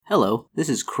Hello, this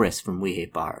is Chris from We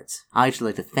Hate Bards. I'd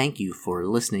like to thank you for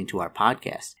listening to our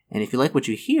podcast. And if you like what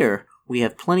you hear, we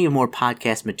have plenty of more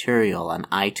podcast material on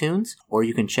iTunes, or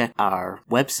you can check our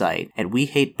website at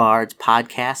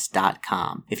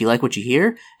wehatebardspodcast.com. If you like what you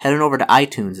hear, head on over to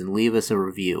iTunes and leave us a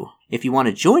review. If you want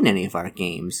to join any of our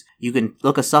games, you can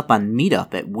look us up on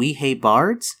Meetup at We Hate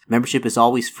Bards. Membership is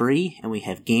always free, and we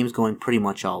have games going pretty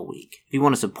much all week. If you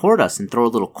want to support us and throw a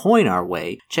little coin our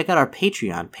way, check out our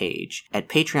Patreon page at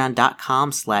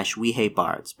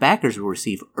patreon.com/WeHateBards. Backers will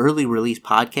receive early release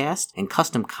podcasts and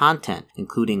custom content,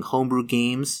 including homebrew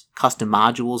games, custom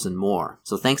modules, and more.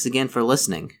 So thanks again for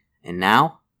listening. And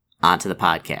now, on to the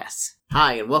podcasts.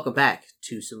 Hi, and welcome back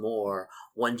to some more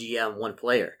 1GM, 1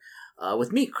 Player.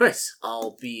 With me, Chris,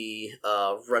 I'll be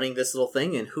running this little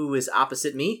thing, and who is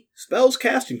opposite me? Spells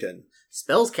Castington.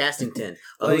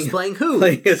 Who's playing who?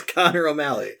 Playing as Connor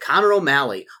O'Malley. Connor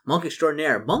O'Malley, monk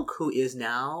extraordinaire. Monk who is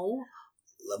now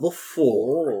Level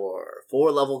 4.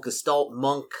 4-level Gestalt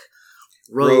monk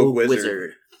rogue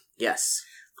wizard. Yes.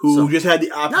 Who just had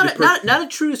the option not a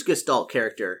true Gestalt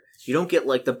character. You don't get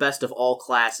like the best of all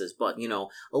classes, but you know,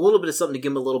 a little bit of something to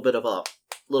give him a little bit of a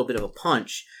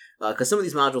punch. Because some of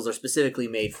these modules are specifically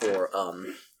made for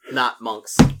not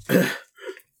monks.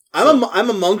 I'm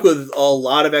a monk with a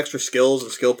lot of extra skills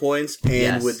and skill points,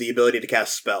 and with the ability to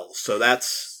cast spells. So that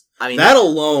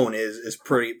alone is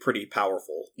pretty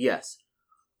powerful. Yes,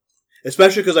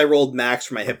 especially because I rolled max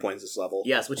for my hit points this level.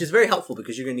 Yes, which is very helpful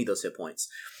because you're going to need those hit points.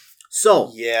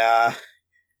 So yeah,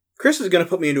 Chris is going to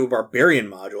put me into a barbarian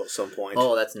module at some point.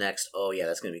 Oh, that's next. Oh yeah,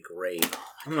 that's going to be great.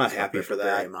 I'm not happy for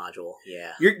that module.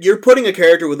 Yeah, you're putting a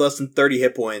character with less than 30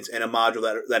 hit points in a module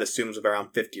that assumes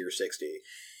around 50 or 60.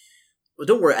 Well,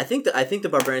 don't worry. I think the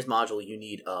barbarians module you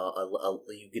need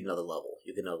you get another level.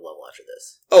 You get another level after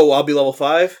this. Oh, I'll be level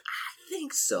 5? I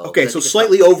think so. Okay, so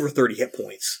slightly over 30 hit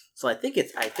points. So I think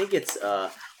it's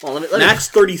well, let me max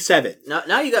 37.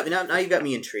 Now you got me. Now you got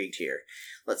me intrigued here.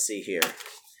 Let's see here.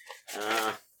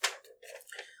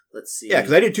 Let's see. Yeah,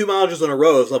 because I did 2 modules in a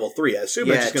row as level 3. I assume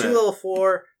it's just going to... 2 level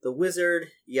 4, the wizard.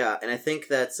 Yeah, and I think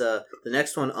that's the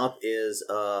next one up is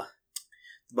the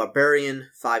barbarian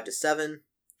 5 to 7.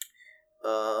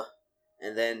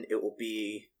 And then it will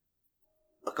be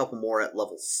a couple more at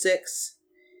level 6.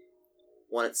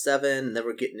 1 at 7, and then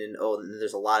we're getting in. Oh, and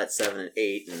there's a lot at 7 and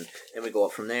 8, and then we go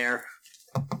up from there.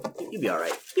 You'll be all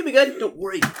right. You'll be good. Don't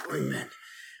worry, man.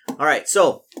 All right,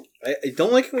 so I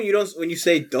don't like it when you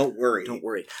say "don't worry." Don't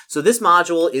worry. So this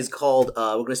module is called.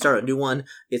 We're going to start a new one.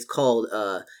 It's called.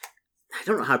 I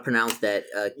don't know how to pronounce that.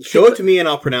 Show it to me and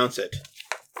I'll pronounce it.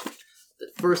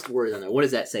 The first word on there. What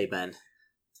does that say, Ben?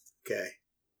 Okay.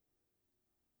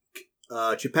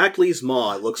 Chipactli's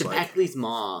Maw. It looks like Chipactli's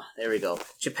Maw. There we go.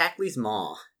 Chipactli's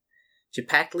Maw.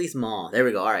 Chipactli's Maw. There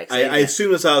we go. All right. I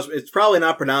assume it's probably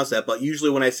not pronounced that, but usually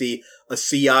when I see a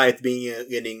CI at the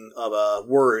beginning of a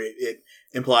word, it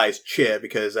implies chip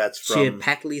because that's from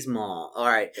Chipactli's Maw. All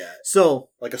right. Yeah. So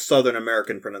like a Southern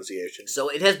American pronunciation. So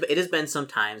it has been some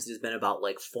times. It's been about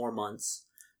like 4 months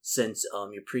since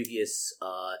your previous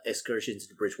excursions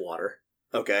to Bridgewater.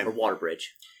 Okay. Or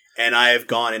Waterbridge. And I have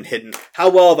gone and hidden. How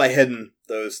well have I hidden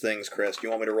those things, Chris? Do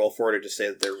you want me to roll for it or just say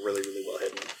that they're really, really well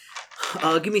hidden?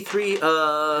 Give me 3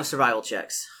 survival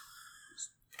checks.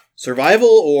 Survival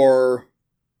or...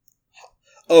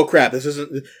 Oh, crap. This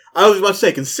isn't... I was about to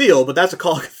say conceal, but that's a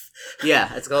Call of Cthulhu.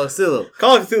 Yeah, it's Call of Cthulhu.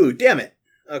 Call of Cthulhu. Damn it.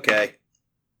 Okay.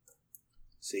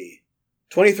 Let's see.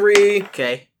 23.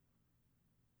 Okay.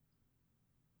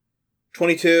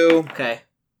 22. Okay.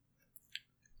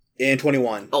 And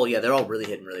 21. Oh, yeah, they're all really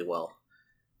hidden really well.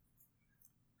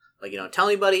 Like, tell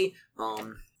anybody,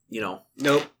 Nope.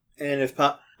 And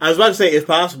I was about to say, if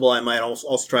possible, I might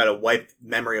also try to wipe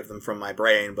memory of them from my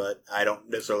brain, but I don't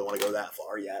necessarily want to go that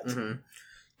far yet. Mm-hmm.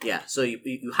 Yeah, so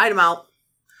you hide them out.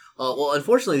 Well,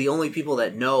 unfortunately, the only people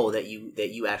that know that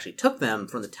you actually took them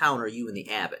from the town are you and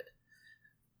the abbot.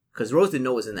 Because Rose didn't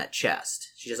know it was in that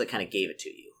chest. She just kind of gave it to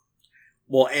you.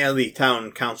 Well, and the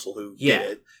town council who did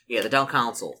it. Yeah, the town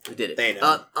council who did it. They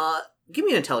know. Give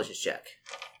me an intelligence check.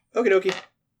 Okie dokie.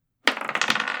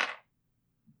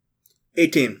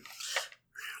 18.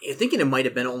 You're thinking it might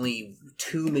have been only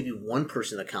 2, maybe 1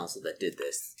 person in the council that did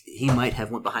this. He might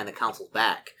have went behind the council's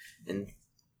back and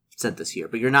sent this here,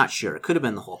 but you're not sure. It could have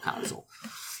been the whole council.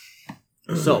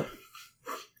 So,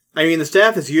 I mean, the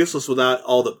staff is useless without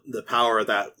all the power of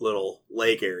that little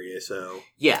lake area, so...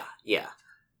 Yeah.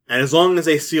 And as long as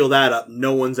they seal that up,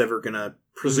 no one's ever gonna,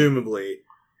 presumably,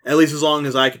 at least as long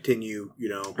as I continue,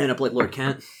 end up like Lord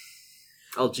Kent.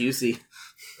 All juicy.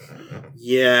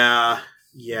 Yeah.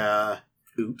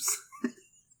 Oops.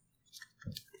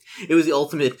 It was the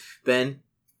ultimate, Ben.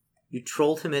 You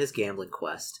trolled him at his gambling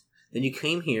quest. Then you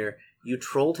came here. You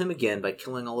trolled him again by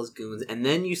killing all his goons, and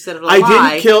then you said it a lie. I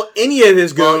didn't kill any of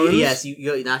his goons. Well, yes,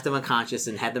 you knocked them unconscious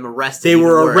and had them arrested. They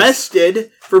were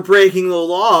arrested for breaking the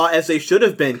law, as they should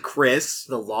have been, Chris.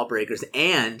 The lawbreakers,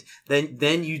 and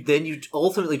then you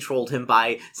ultimately trolled him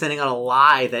by sending out a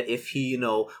lie that if he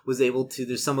was able to,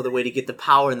 there's some other way to get the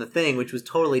power in the thing, which was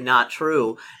totally not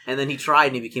true. And then he tried,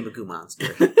 and he became a goo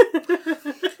monster.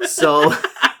 So,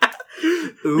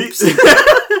 oops.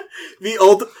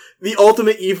 The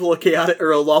ultimate evil a chaotic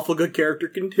or a lawful good character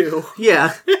can do.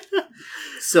 Yeah.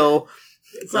 So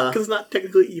it's not because it's not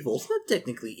technically evil. It's not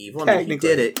technically evil. I mean, he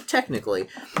did it technically.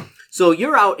 So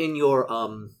you're out in your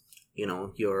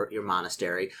your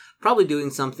monastery, probably doing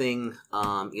something.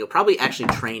 Probably actually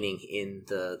training in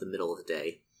the middle of the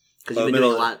day because you've been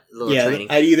doing a lot of training.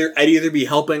 I'd either be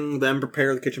helping them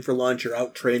prepare the kitchen for lunch or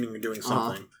out training or doing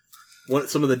something.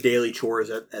 Some of the daily chores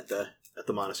at the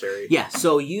monastery. Yeah.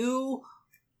 So you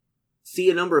see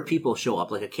a number of people show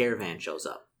up, like a caravan shows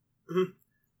up. Mm-hmm.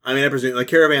 I mean, I presume the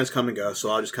caravans come and go, so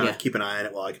I'll just kind of keep an eye on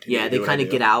it while I continue. Yeah, they kind of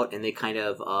get out and they kind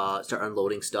of start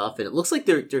unloading stuff, and it looks like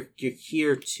you're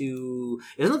here to.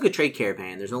 It doesn't look like a trade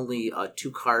caravan. There's only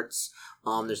 2 carts.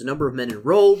 There's a number of men in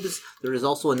robes. There is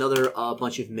also another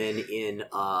bunch of men in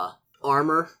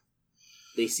armor.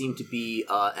 They seem to be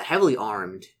heavily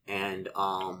armed and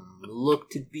look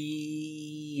to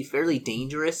be fairly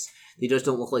dangerous. They just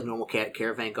don't look like normal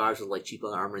caravan guards with like cheap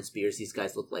armor and spears. These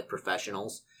guys look like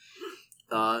professionals.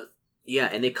 Yeah,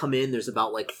 and they come in. There's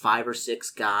about like 5 or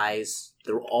 6 guys.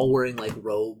 They're all wearing like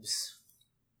robes.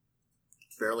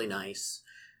 Fairly nice.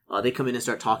 They come in and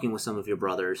start talking with some of your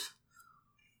brothers.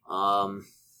 What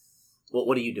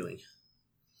are you doing?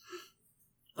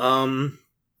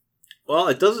 Well,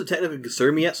 it doesn't technically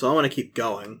concern me yet, so I want to keep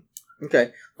going.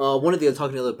 Okay. One of the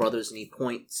talking to the other brothers, and he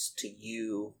points to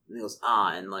you, and he goes,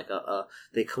 and like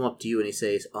they come up to you, and he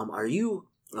says, "Are you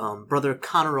Brother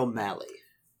Connor O'Malley?"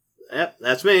 Yep,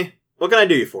 that's me. What can I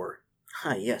do you for?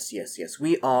 Yes.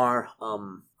 We are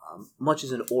much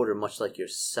as an order, much like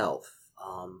yourself.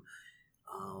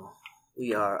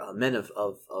 We are men of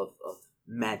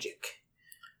magic.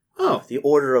 The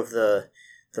order of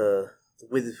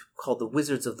called the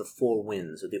Wizards of the Four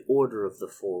Winds, or the Order of the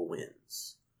Four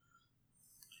Winds.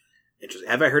 Interesting.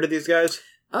 Have I heard of these guys?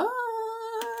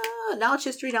 Knowledge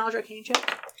history, knowledge arcane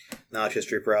check. Knowledge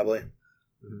history, probably.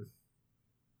 Mm-hmm.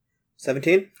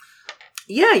 17?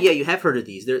 Yeah, you have heard of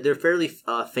these. They're fairly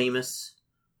famous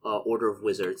Order of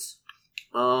Wizards.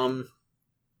 They're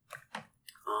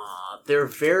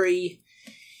very.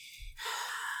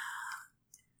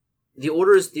 The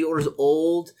order's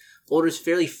old. Order's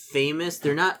fairly famous.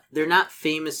 They're not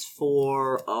famous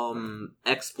for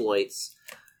exploits.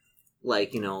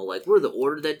 Like we're the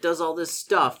order that does all this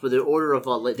stuff, but the order of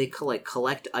they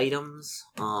collect items.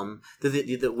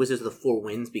 The Wizards of the Four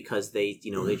Winds, because they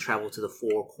they travel to the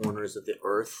 4 corners of the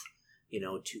earth,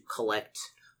 to collect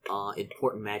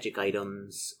important magic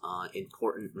items,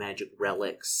 important magic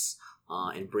relics,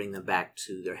 and bring them back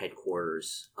to their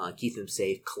headquarters, keep them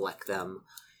safe, collect them.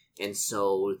 And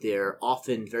so they're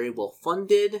often very well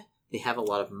funded. They have a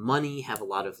lot of money, have a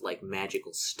lot of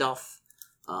magical stuff.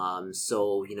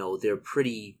 So they're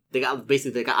pretty. They got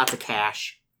lots of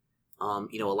cash. A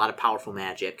lot of powerful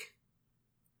magic.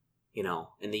 And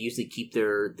they usually keep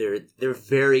they're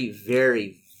very,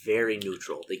 very, very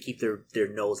neutral. They keep their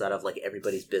nose out of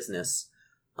everybody's business.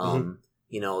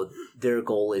 Their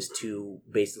goal is to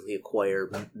basically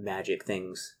acquire magic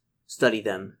things, study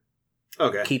them.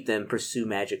 Okay. Keep them, pursue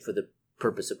magic for the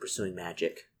purpose of pursuing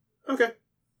magic. Okay.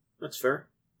 That's fair.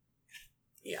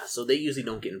 Yeah, so they usually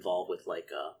don't get involved with like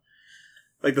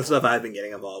the stuff I've been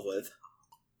getting involved with.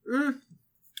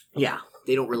 Yeah,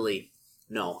 they don't really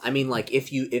know. I mean, if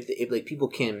people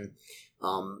can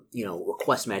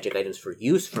request magic items for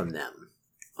use from them,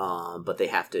 but they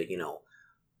have to,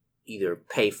 either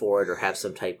pay for it or have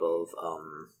some type of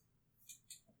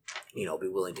be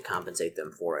willing to compensate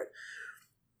them for it.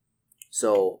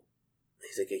 So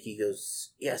he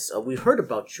goes, yes, we've heard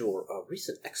about your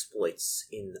recent exploits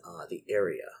in the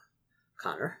area,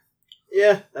 Connor.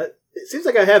 Yeah, it seems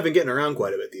like I have been getting around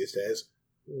quite a bit these days.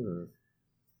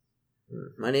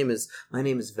 My name is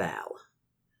Val.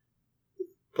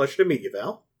 Pleasure to meet you,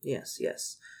 Val. Yes.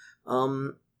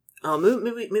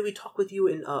 Maybe talk with you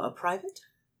in a private.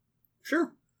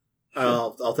 Sure.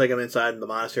 I'll take him inside in the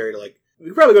monastery to we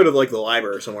could probably go to the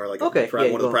library or somewhere, one of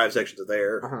the private sections of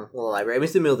there. Well, the library. I mean,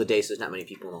 it's the middle of the day, so there's not many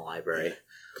people in the library.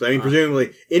 Because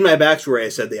presumably, in my backstory, I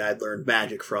said that I'd learned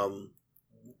magic from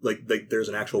there's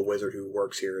an actual wizard who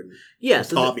works here and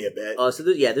taught me a bit.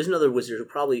 There's another wizard who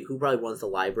probably runs the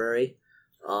library.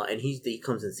 And he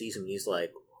comes and sees him, and he's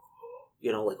like,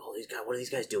 like, oh, these guys, what are these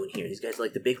guys doing here? These guys are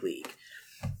like the big league.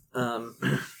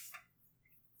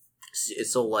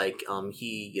 So like,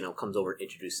 he, comes over and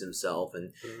introduces himself,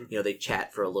 and, they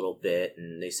chat for a little bit,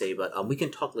 and they say, but, we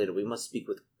can talk later. We must speak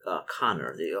with,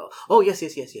 Connor. They go, oh, yes.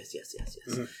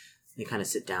 Mm-hmm. They kind of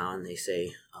sit down, and they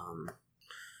say,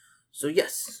 so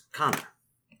yes, Connor.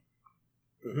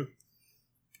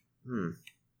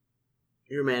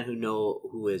 You're a man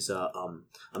who is a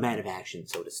man of action,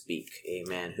 so to speak. A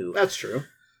man who... That's true.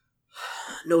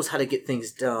 Knows how to get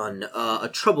things done. A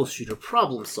troubleshooter,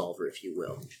 problem solver, if you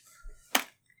will.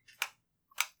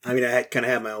 I mean, I kind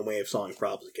of have my own way of solving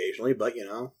problems occasionally, but,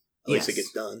 at least it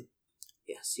gets done.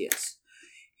 Yes.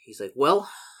 He's like, well,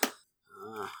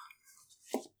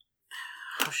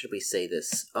 how should we say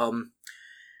this?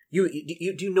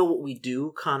 You do know what we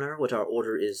do, Connor? What our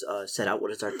order is set out?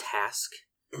 What is our task?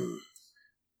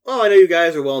 Well, I know you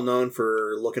guys are well known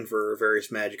for looking for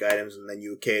various magic items, and then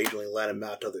you occasionally let them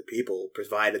out to other people,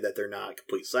 provided that they're not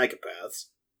complete psychopaths.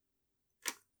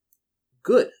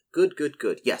 Good.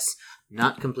 Yes.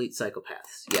 Not complete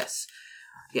psychopaths.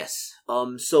 Yes.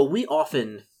 So we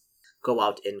often go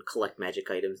out and collect magic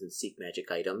items and seek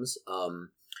magic items.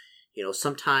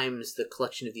 Sometimes the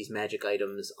collection of these magic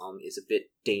items is a bit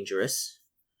dangerous.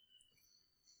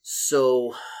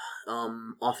 So,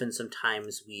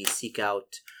 sometimes we seek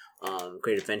out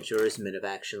great adventurers, men of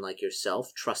action like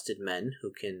yourself, trusted men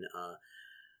who can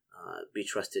be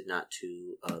trusted not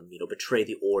to, betray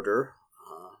the order,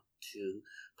 to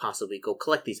possibly go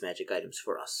collect these magic items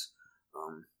for us,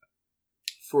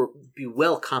 be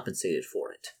well compensated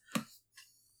for it.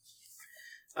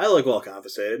 I like well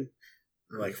compensated.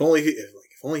 Like if only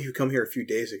you come here a few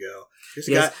days ago. He's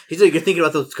like, you're thinking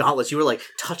about those gauntlets. You were like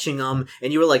touching them,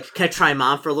 and you were like, "Can I try them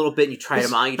on for a little bit?" And you tried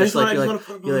them on. You're like,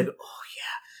 "Oh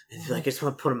yeah." And you're like, "I just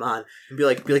want to put them on." And be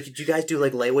like, "Did you guys do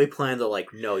like layaway plans?" They're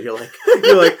like, "No." You're like,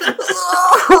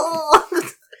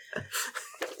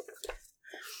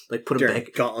 like put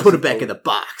them back in the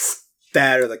box.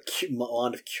 That or the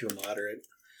wand of cure moderate.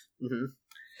 Mm-hmm.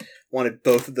 Wanted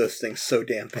both of those things so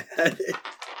damn bad.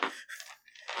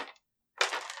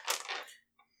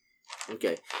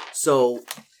 Okay, so,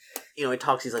 he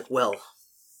talks, he's like, well,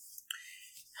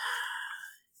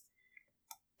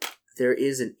 there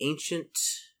is an ancient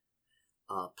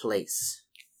place,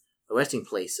 a resting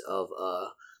place of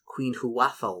Queen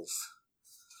Huathals,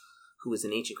 who is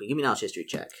an ancient queen. Give me a knowledge history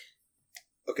check.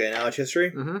 Okay, knowledge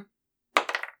history? Mm-hmm.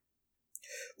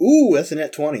 Ooh, that's a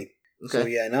net 20. Okay. So,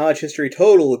 yeah, knowledge history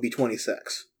total would be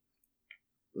 26.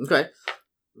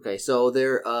 Okay, so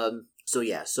there,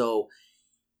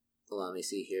 let me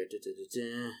see here.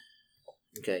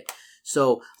 Okay,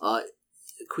 so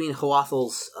Queen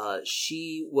Huathals,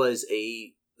 she was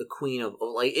the queen of,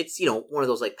 like, it's one of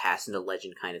those like past into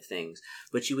legend kind of things,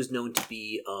 but she was known to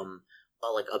be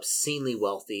like obscenely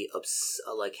wealthy,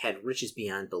 like had riches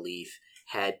beyond belief,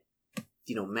 had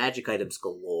magic items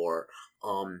galore,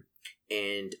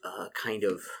 and kind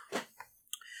of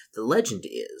the legend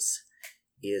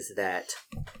is that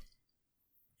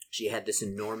she had this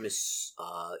enormous,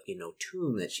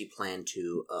 tomb that she planned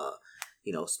to,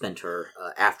 spend her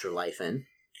afterlife in.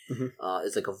 Mm-hmm.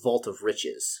 It's like a vault of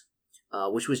riches,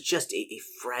 which was just a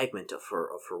fragment of her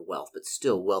wealth, but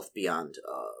still wealth beyond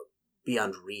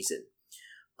reason.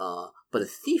 But a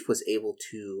thief was able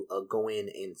to go in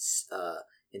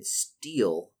and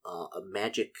steal a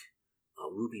magic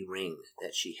ruby ring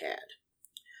that she had.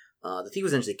 The thief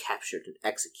was eventually captured and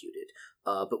executed,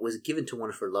 but was given to one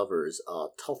of her lovers,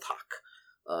 Tultak,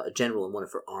 a general in one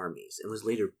of her armies, and was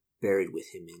later buried with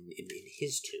him in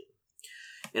his tomb.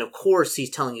 And of course, he's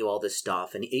telling you all this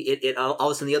stuff, and all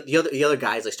of a sudden the other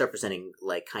guys like start presenting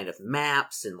like kind of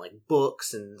maps and like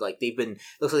books, and like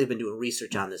looks like they've been doing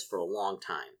research on this for a long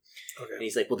time. Okay. And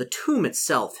he's like, well, the tomb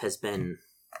itself has been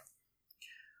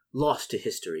lost to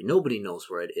history. Nobody knows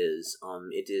where it is.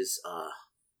 It is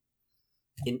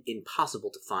impossible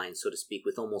to find, so to speak,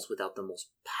 without the most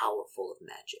powerful of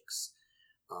magics.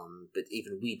 But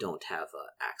even we don't have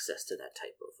access to that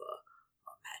type of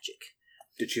magic.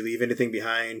 Did she leave anything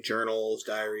behind? Journals,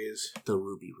 diaries? The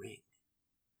ruby ring.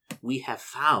 We have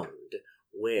found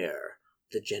where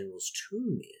the general's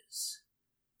tomb is.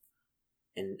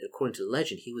 And according to the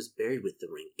legend, he was buried with the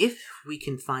ring. If we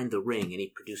can find the ring, and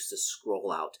he produced a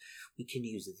scroll out, we can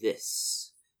use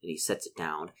this. And he sets it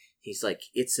down. He's like,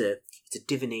 it's a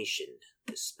divination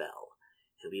spell.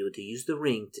 And we'll be able to use the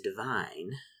ring to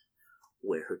divine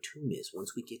where her tomb is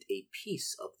once we get a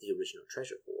piece of the original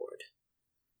treasure hoard.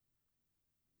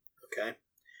 Okay.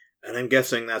 And I'm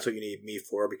guessing that's what you need me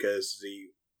for, because the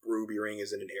ruby ring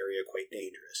is in an area quite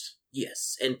dangerous.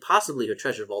 Yes, and possibly her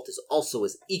treasure vault is also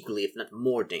as equally, if not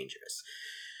more, dangerous.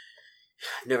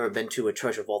 I've never been to a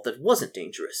treasure vault that wasn't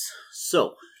dangerous.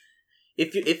 So,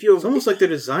 if you're... It's almost like they're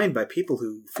designed by people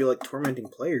who feel like tormenting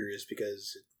players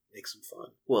because it makes them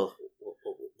fun. Well,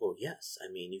 yes.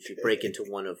 I mean, if you break into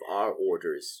one of our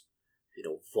order's,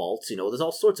 vaults, there's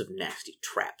all sorts of nasty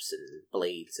traps and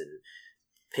blades and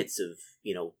pits of,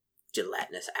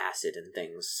 gelatinous acid and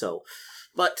things. So,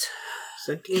 but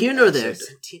here nor there,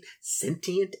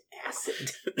 sentient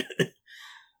acid.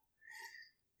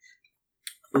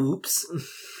 Oops.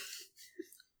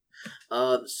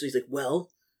 So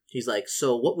he's like,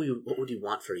 so what we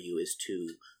want for you is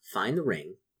to find the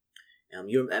ring.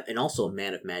 And also a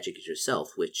man of magic as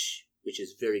yourself, which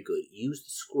is very good. Use the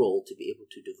scroll to be able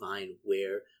to divine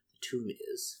where the tomb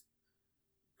is.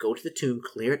 Go to the tomb,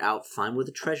 clear it out, find where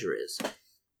the treasure is,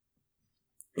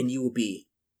 and you will be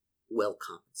well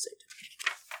compensated.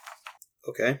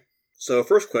 Okay. So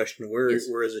first question, where is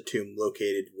the tomb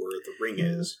located where the ring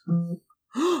is?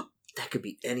 That could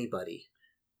be anybody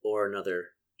or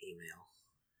another email.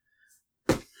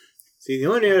 See, the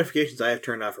only notifications I have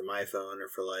turned off from my phone are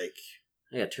for I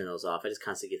gotta turn those off. I just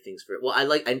constantly get things for it. Well,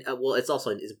 it's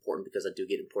also important because I do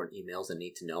get important emails I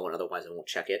need to know, and otherwise I won't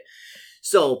check it.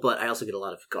 So, but I also get a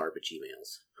lot of garbage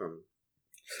emails from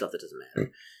stuff that doesn't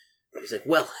matter. He's like,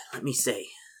 well, let me say.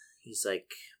 He's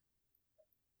like,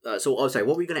 sorry,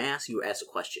 what were you going to ask? You asked a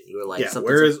question. You were like,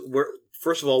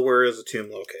 first of all, where is the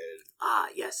tomb located? Ah,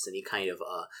 yes, and he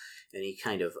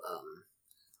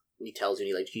tells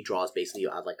you, he draws basically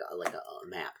out like a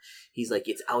map. He's like,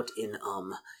 it's out in,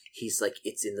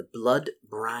 it's in the Blood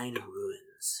Brine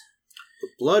Ruins. The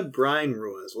Blood Brine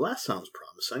Ruins. Well, that sounds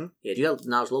promising. Yeah, do you have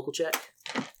knowledge local check?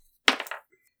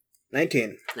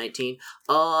 19.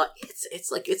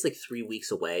 It's like 3 weeks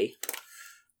away.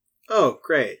 Oh,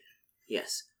 great.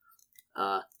 Yes.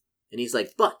 And he's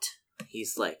like, 3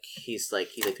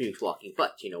 weeks walking,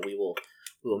 but, we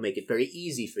will make it very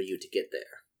easy for you to get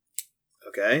there.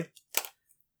 Okay.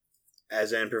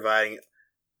 As in providing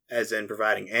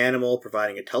animal,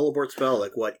 providing a teleport spell,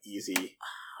 like what easy?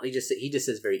 He just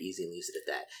says very easy and leaves it at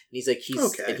that. And he's like,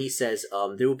 and he says,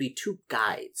 there will be 2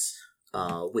 guides,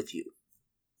 with you,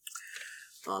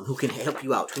 who can help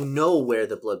you out, who know where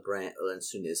the Blood Brine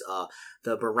is,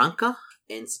 the Barranca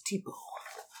and Satipo.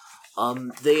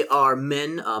 They are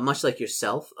men, much like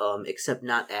yourself, except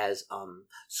not as,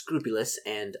 scrupulous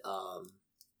and,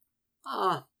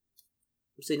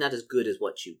 say not as good as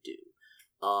what you do.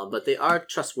 But they are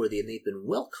trustworthy and they've been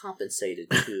well compensated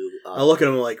to... I look at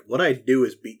them like, what I do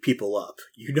is beat people up.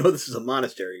 You know this is a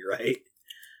monastery, right?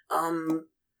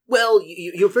 Well,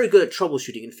 you're very good at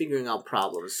troubleshooting and figuring out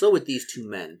problems. So with these 2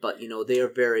 men, but, they are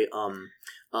very,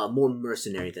 more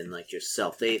mercenary than like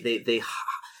yourself. They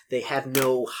have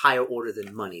no higher order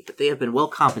than money, but they have been well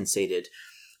compensated.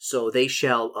 So they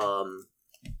shall,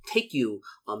 take you,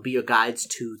 be your guides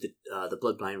to the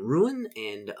Blood Brine Ruin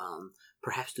and,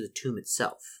 perhaps to the tomb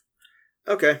itself.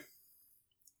 Okay.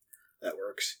 That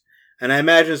works. And I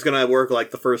imagine it's going to work like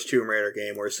the first Tomb Raider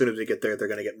game, where as soon as we get there, they're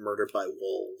going to get murdered by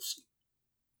wolves.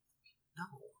 No,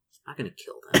 I'm not going to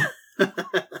kill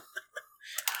them.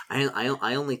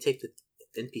 I only take the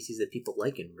NPCs that people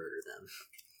like and murder them.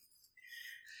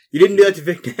 You didn't do that to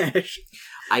Vic Nash?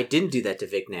 I didn't do that to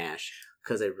Vic Nash,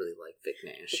 because I really like Vic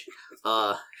Nash.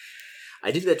 I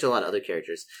did that to a lot of other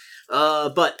characters.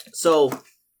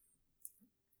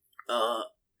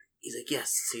 He's like,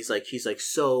 yes. He's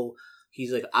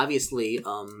like, obviously,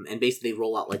 and basically they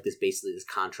roll out like this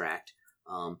contract.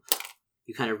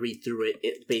 You kind of read through it.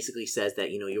 It basically says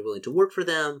that, you're willing to work for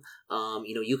them.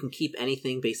 You can keep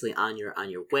anything basically on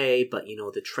your way, but,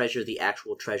 the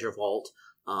actual treasure vault,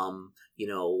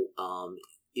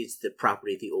 is the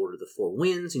property of the Order of the Four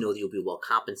Winds. You'll be well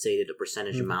compensated. A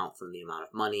percentage amount from the amount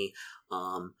of money,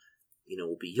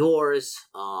 will be yours.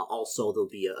 Also, there'll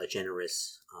be a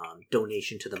generous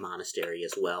donation to the monastery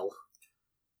as well.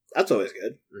 That's always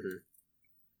good. Mm-hmm.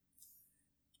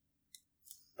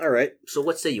 All right. So,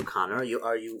 what say you, Connor?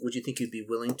 Would you think you'd be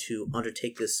willing to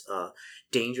undertake this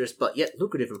dangerous but yet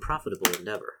lucrative and profitable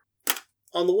endeavor?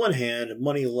 On the one hand,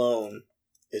 money alone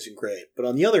isn't great, but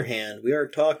on the other hand, we are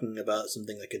talking about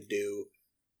something that could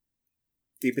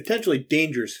be potentially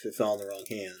dangerous if it fell in the wrong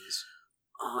hands.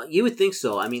 You would think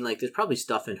so. I mean, there's probably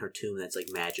stuff in her tomb that's,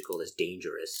 magical, that's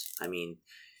dangerous. I mean,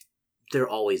 there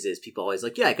always is. People always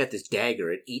yeah, I got this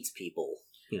dagger, it eats people,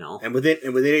 And with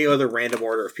any other random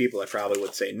order of people, I probably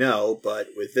would say no, but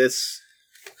with this,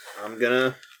 I'm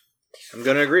gonna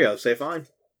agree. I would say fine.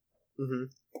 Mm-hmm.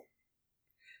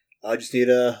 I just need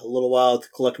a little while to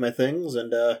collect my things,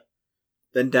 and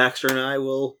then Daxter and I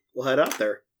will head out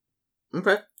there.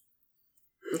 Okay.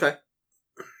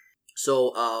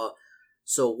 So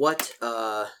what?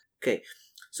 Okay.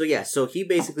 So yeah. So he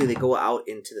basically they go out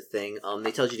into the thing.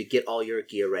 They tell you to get all your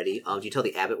gear ready. Do you tell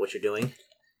the abbot what you're doing?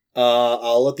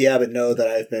 I'll let the abbot know that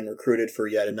I've been recruited for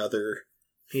yet another.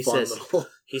 He says,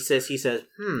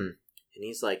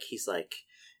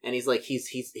 and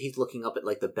he's looking up at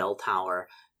like the bell tower,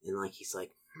 and like he's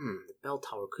like, the bell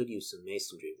tower could use some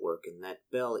masonry work, and that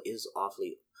bell is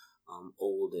awfully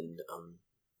old and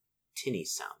tinny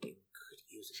sounding. Could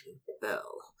use a new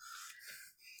bell.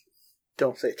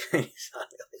 Don't say tinny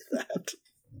sounding like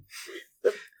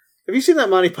that. Have you seen that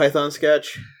Monty Python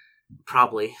sketch?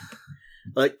 Probably.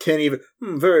 Like tinny,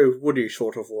 very woody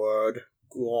sort of word.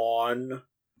 Gone.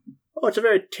 Oh, it's a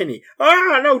very tinny.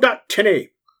 No, not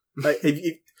tinny.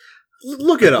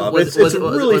 Look it up. Was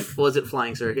it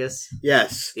Flying Circus?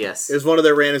 Yes. Yes. It was one of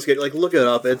their random sketches. Like, look it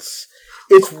up. It's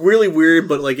really weird,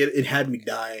 but like it had me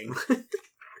dying.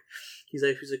 He's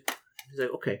like,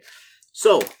 okay.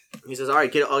 So he says, all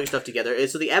right, get all your stuff together. And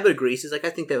so the abbot agrees. He's like, I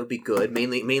think that would be good.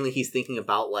 Mainly, he's thinking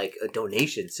about like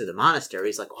donations to the monastery.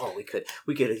 He's like, oh, we could.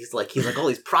 He's like all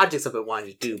these projects I've been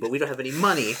wanting to do, but we don't have any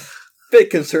money. Bit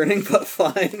concerning, but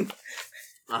fine.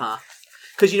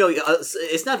 Because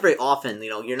it's not very often.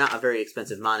 You're not a very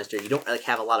expensive monastery. You don't like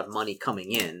have a lot of money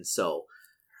coming in. So,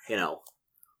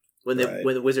 when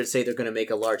the wizards say they're going to make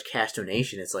a large cash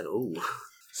donation, it's like, ooh.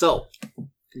 So,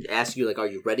 ask you like, are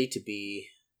you ready to be?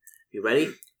 You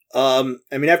ready?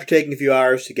 After taking a few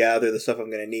hours to gather the stuff I'm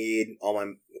going to need, all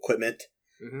my equipment,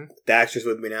 Daxter's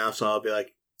with me now, so I'll be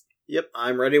like, yep,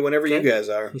 I'm ready whenever you guys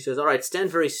are. He says, all right, stand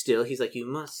very still. He's like, you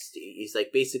must. He's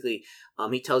like, basically,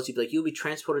 he tells you, like, you'll be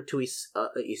transported to a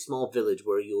small village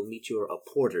where you'll meet your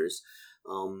porters.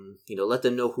 Let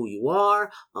them know who you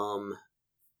are,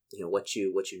 what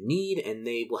you need, and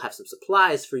they will have some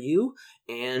supplies for you.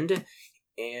 And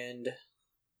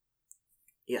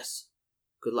yes.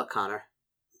 Good luck, Connor.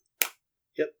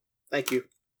 Yep. Thank you.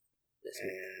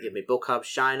 May Bokob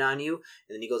shine on you.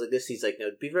 And then he goes like this. He's like, no,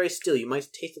 be very still. You might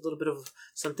taste a little bit of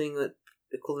something that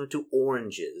equivalent to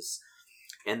oranges.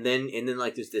 And then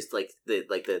like there's this like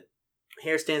the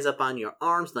hair stands up on your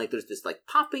arms. And, like there's this like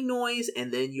popping noise.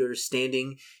 And then you're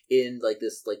standing in like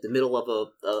this like the middle of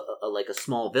a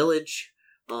small village.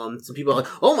 Some people are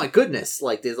like, oh my goodness!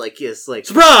 Like there's like yes like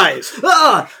surprise!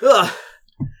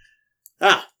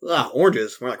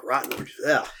 Oranges. More like rotten oranges.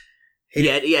 Yeah. Hate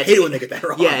it when they get that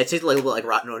wrong. Yeah, it tastes like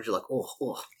rotten orange. You're like,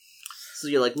 oh. So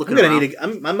you're like looking.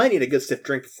 I might need a good stiff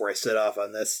drink before I set off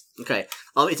on this. Okay.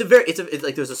 Looks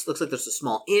like there's a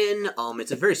small inn.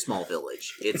 It's a very small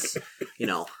village. It's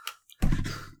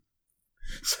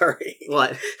Sorry.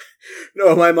 What?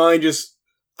 No, my mind just.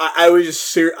 I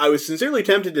was sincerely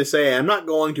tempted to say I'm not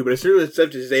going to, but I sincerely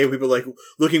tempted to say people like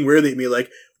looking weirdly at me,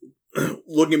 like.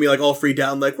 Looking at me like all freaked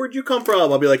out, like, where'd you come from?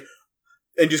 I'll be like,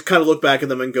 and just kind of look back at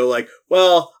them and go like,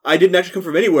 well, I didn't actually come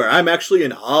from anywhere. I'm actually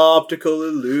an optical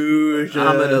illusion.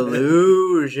 I'm an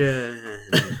illusion.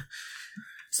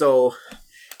 So,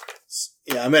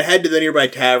 yeah, I'm going to head to the nearby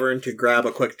tavern to grab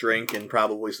a quick drink and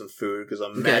probably some food, because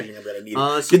I'm imagining I'm going to need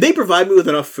it. Did they provide me with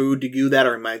enough food to do that,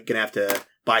 or am I going to have to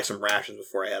buy some rations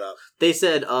before I head up? They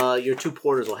said your two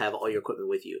porters will have all your equipment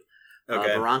with you.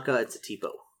 Okay. Veronica and Satipo.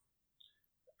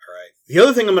 Right. The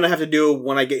other thing I'm going to have to do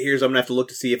when I get here is I'm going to have to look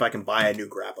to see if I can buy a new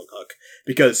grappling hook.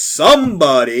 Because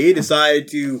somebody decided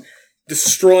to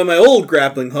destroy my old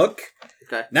grappling hook.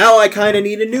 Okay. Now I kind of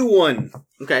need a new one.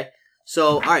 Okay.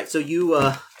 So, alright, so you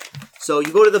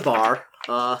go to the bar.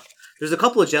 There's a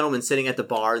couple of gentlemen sitting at the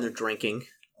bar and they're drinking.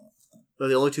 They're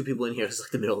the only two people in here. It's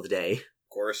like the middle of the day. Of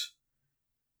course.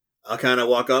 I'll kind of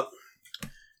walk up.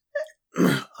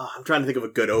 I'm trying to think of a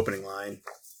good opening line.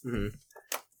 Mm-hmm.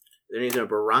 Their names are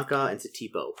Barranca and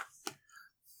Satipo.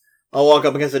 I'll walk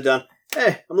up and sit down.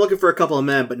 Hey, I'm looking for a couple of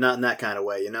men, but not in that kind of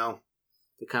way, you know?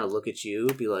 They kind of look at you,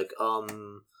 be like,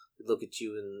 look at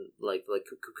you and like,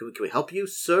 can we help you,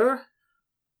 sir?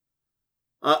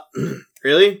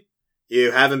 Really?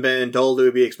 You haven't been told who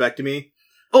would be expecting me?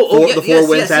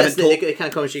 Yes. They kind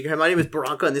of come and shake your hand. My name is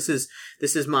Barranca, and this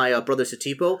is my brother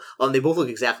Satipo. They both look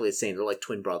exactly the same. They're like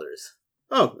twin brothers.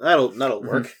 Oh, that'll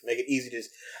work. Mm-hmm. Make it easy to.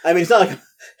 I mean,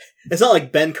 it's not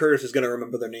like Ben Curtis is going to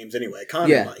remember their names anyway.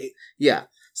 Connor might. Yeah.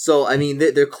 So I mean,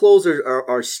 their clothes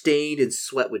are stained and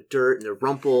sweat with dirt, and they're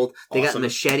rumpled. They got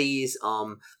machetes.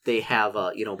 They have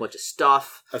a bunch of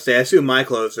stuff. I assume my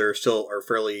clothes are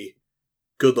fairly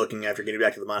good looking after getting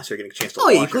back to the monastery, getting a chance to. Oh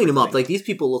yeah, you clean them up. Like these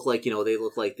people look like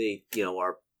they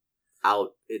are out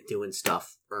doing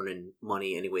stuff, earning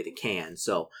money any way they can.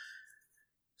 So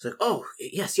It's like, oh,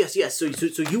 yes.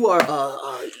 So you are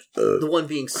the one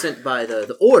being sent by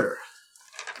the order.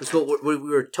 That's what we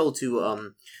were told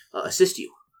to assist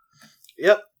you.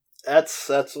 Yep, that's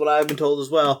what I've been told as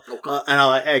well. Okay. And I'm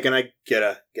like, hey, can I get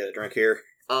a drink here?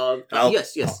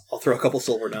 Yes. I'll throw a couple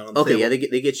silver down on the Okay, table. yeah,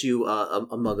 they get you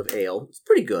a mug of ale. It's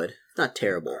pretty good. It's not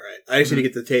terrible. All right. I just need to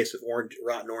get the taste of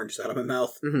rotten oranges out of my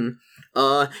mouth.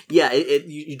 Mm-hmm. Yeah,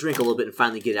 you drink a little bit and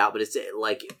finally get it out, but it's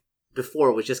like before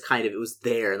it was just kind of, it was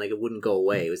there and like it wouldn't go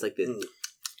away. It was like this.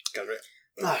 Got it.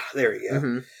 There we go.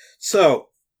 Mm-hmm. So,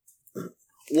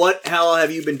 what hell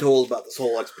have you been told about this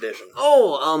whole expedition?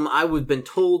 Oh, I've been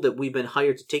told that we've been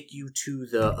hired to take you to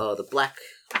the black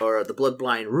or the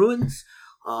Bloodblind ruins.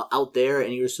 Out there,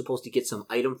 and you're supposed to get some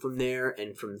item from there,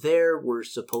 and from there we're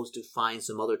supposed to find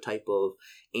some other type of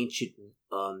ancient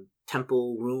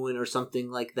temple ruin or something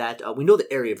like that. We know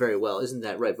the area very well, isn't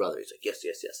that right, brother? He's like, yes.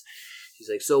 He's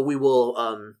like, so we will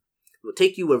we'll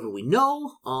take you wherever we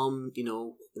know,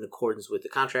 in accordance with the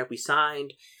contract we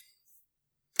signed,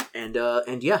 and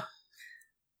yeah.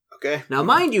 Okay. Now,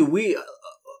 mind you, me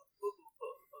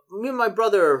and my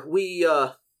brother, we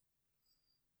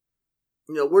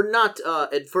we're not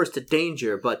adverse to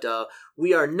danger, but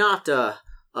we are not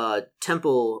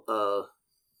temple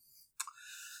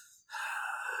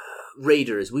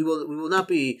raiders. We will not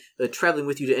be traveling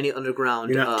with you to any underground.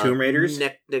 You're not tomb raiders?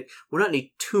 We're not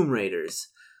any tomb raiders.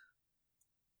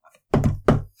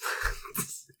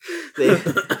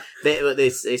 they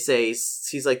say,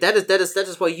 he's like, that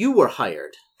is why you were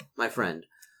hired, my friend.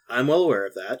 I'm well aware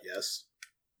of that. Yes.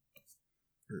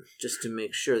 Just to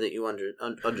make sure that you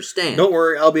understand. Don't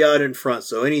worry, I'll be out in front,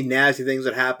 so any nasty things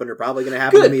that happen are probably going to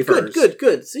happen to me first.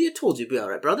 Good. See, I told you you'd be all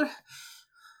right, brother.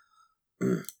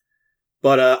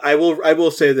 But I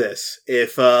will say this: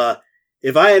 if I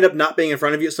end up not being in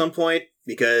front of you at some point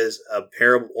because a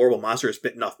horrible monster is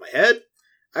bitten off my head,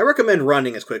 I recommend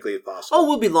running as quickly as possible. Oh,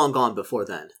 we'll be long gone before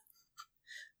then.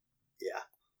 Yeah.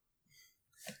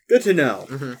 Good to know.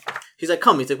 Mm-hmm. He's like,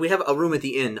 come. He's like, we have a room at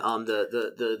the inn.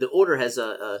 The order has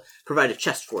provided a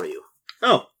chest for you.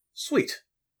 Oh, sweet.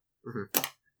 Mm-hmm.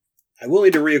 I will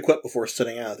need to re-equip before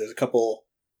setting out. There's a couple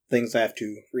things I have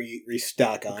to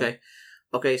restock on.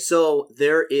 Okay. So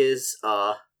there is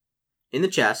in the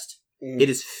chest. It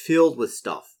is filled with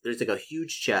stuff. There's like a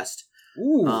huge chest.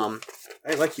 Ooh.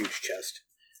 I like huge chest.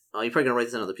 You're probably gonna write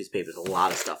this on another piece of paper. There's a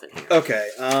lot of stuff in here. Okay.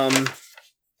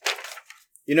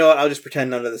 You know what? I'll just pretend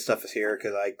none of this stuff is here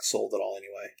because I sold it all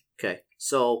anyway. Okay.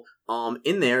 So,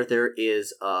 in there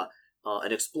is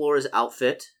an explorer's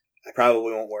outfit. I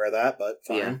probably won't wear that, but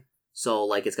fine. Yeah. So,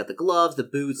 like, it's got the gloves, the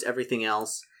boots, everything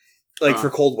else. Like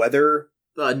for cold weather?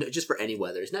 No, just for any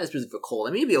weather. It's not specific for cold.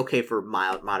 I mean, it'd be okay for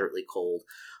moderately cold.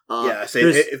 Yeah, so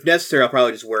if necessary, I'll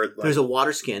probably just wear... there's a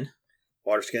water skin.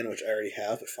 Water skin, which I already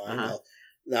have, but fine.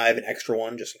 Now I have an extra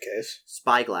one, just in case.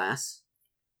 Spyglass.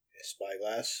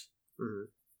 Spyglass. Mm-hmm.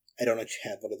 I don't actually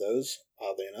have one of those,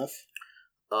 oddly enough.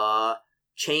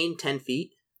 Chain 10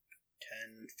 feet.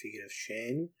 10 feet of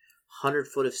chain. 100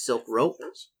 foot of silk rope.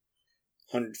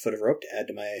 100 foot of rope to add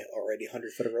to my already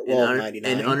 100 foot of rope. Well,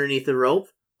 99. And underneath the rope,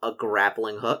 a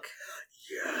grappling hook.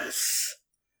 Yes.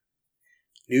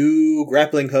 New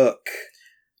grappling hook.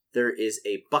 There is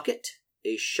a bucket,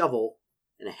 a shovel,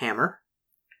 and a hammer.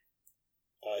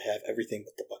 I have everything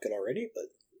but the bucket already, but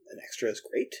an extra is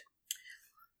great.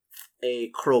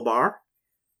 A crowbar.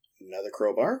 Another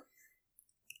crowbar.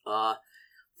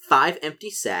 5 empty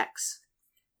sacks.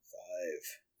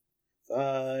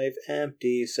 5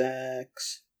 empty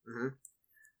sacks. Mm-hmm.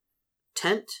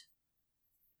 Tent.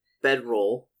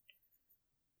 Bedroll.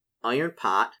 Iron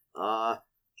pot.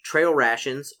 Trail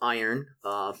rations, iron,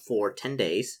 for 10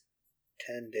 days.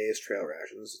 10 days trail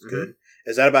rations. That's good.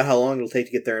 Is that about how long it'll take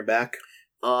to get there and back?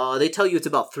 They tell you it's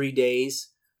about 3 days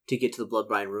to get to the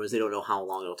Bloodblind ruins. They don't know how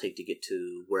long it'll take to get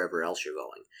to wherever else you're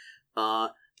going.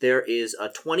 There is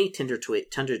 20 tinder twigs.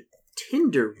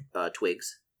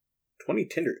 20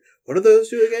 tinder. What do those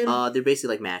do again? They're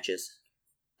basically like matches.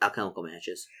 Alchemical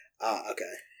matches.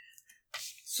 Okay.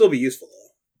 Still be useful,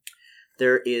 though.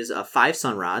 There is 5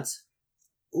 sun rods.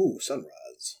 Ooh, sun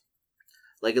rods.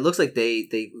 Like, it looks like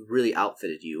they really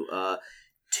outfitted you.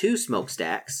 2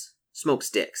 smokesticks.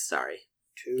 Smokesticks, sorry.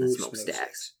 2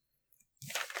 smokesticks.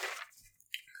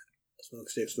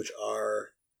 Smokesticks, which are...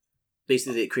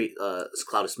 Basically, they create a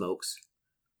cloud of smokes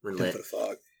when lit. 10 foot of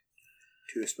fog.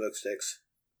 2 smokesticks.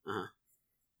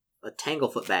 A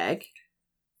tanglefoot bag.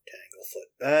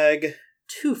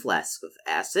 2 flasks of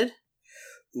acid.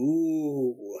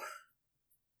 Ooh.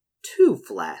 2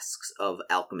 flasks of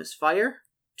alchemist fire.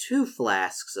 2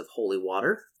 flasks of holy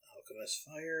water.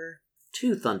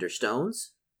 2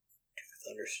 thunderstones. 2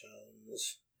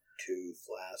 thunderstones. 2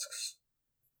 flasks.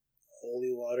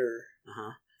 Holy water.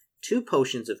 2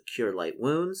 potions of Cure Light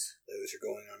Wounds. Those are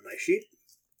going on my sheet.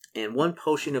 And 1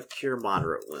 potion of Cure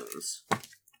Moderate Wounds. And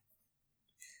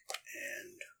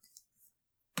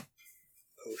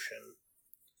potion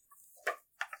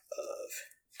of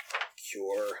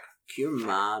Cure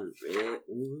Moderate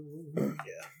Wounds.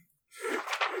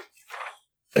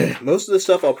 Yeah. Most of the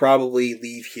stuff I'll probably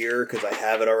leave here because I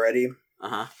have it already.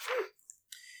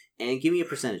 And give me a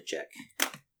percentage check.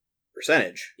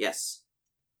 Percentage? Yes.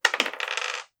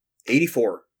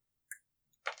 84.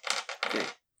 Okay.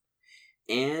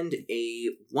 And a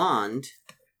wand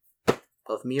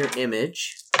of Mirror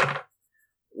Image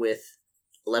with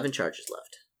 11 charges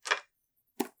left.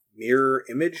 Mirror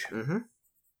Image? Mm-hmm.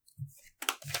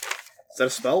 Is that a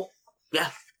spell?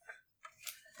 Yeah.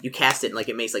 You cast it and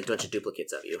it makes a bunch of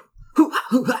duplicates of you.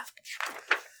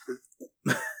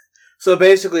 So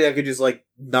basically I could just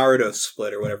Naruto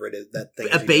split or whatever it is, that thing.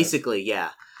 Basically,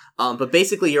 yeah. But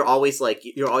basically you're always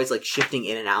shifting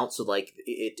in and out, so they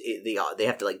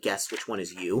have to guess which one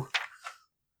is you.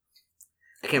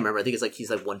 I can't remember. I think it's he's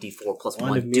 1d4 plus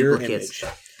 1 duplicates.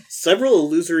 Image. Several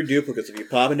illusory duplicates of you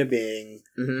pop into being.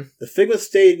 Mm-hmm. The figment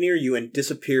stay near you and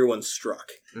disappear when struck.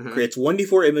 Mm-hmm. Creates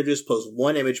 1d4 images plus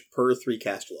 1 image per 3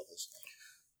 caster levels.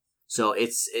 So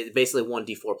it's basically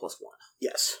 1d4 plus 1.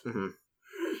 Yes. Mm-hmm.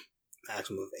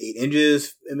 Maximum of 8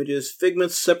 images.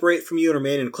 Figments separate from you and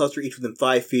remain in a cluster each within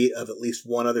 5 feet of at least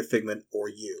one other figment or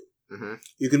you. Mm-hmm.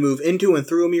 You can move into and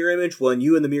through a mirror image when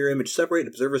you and the mirror image separate, and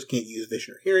observers can't use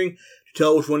vision or hearing to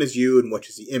tell which one is you and which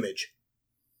is the image.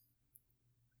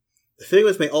 The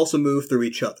figments may also move through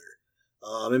each other.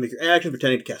 Mimic your actions,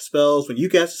 pretending to cast spells when you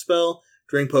cast a spell,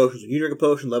 drink potions when you drink a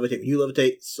potion, levitate when you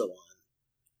levitate, so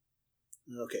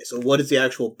on. Okay, so what is the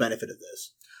actual benefit of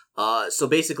this? So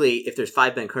basically, if there's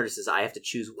 5 Ben Curtises, I have to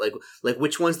choose,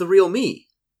 which one's the real me?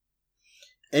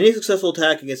 Any successful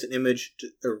attack against an image,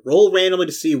 roll randomly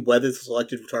to see whether the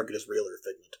selected target is real or a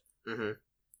figment. Mm-hmm.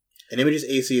 An image's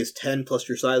AC is 10 plus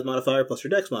your size modifier plus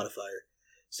your dex modifier.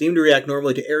 Seem to react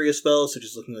normally to area spells, such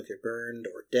as looking like you're burned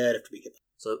or dead after being hit.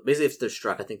 So basically, if they're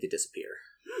struck, I think they disappear.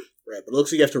 Right, but it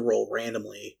looks like you have to roll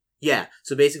randomly. Yeah,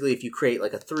 so basically, if you create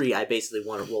a 3, I basically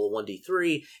want to roll a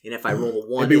 1d3, and if I roll a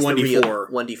 1, it'd be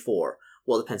 1d4. 1d4.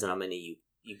 Well, it depends on how many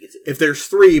you get. If there's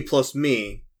 3 plus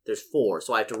me, there's 4,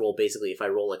 so I have to roll basically. If I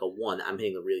roll a 1, I'm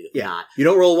hitting the real. Yeah, not. You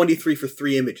don't roll a 1d3 for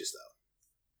 3 images though.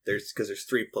 Because there's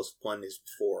 3 plus 1 is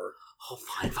 4. Oh,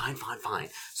 fine.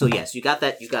 So yes, you got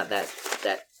that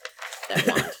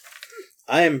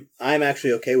wand. I'm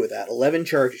actually okay with that. 11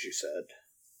 charges, you said.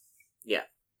 Yeah.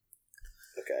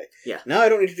 Okay. Yeah. Now I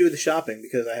don't need to do the shopping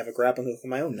because I have a grappling hook of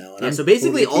my own now. And so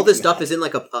basically, all this stuff is in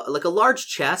a large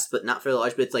chest, but not very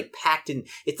large. But it's packed in.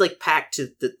 It's packed to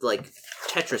the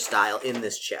Tetris style in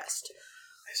this chest.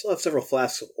 I still have several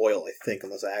flasks of oil, I think,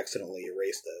 unless I accidentally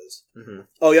erased those. Mm-hmm.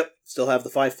 Oh, yep. Still have the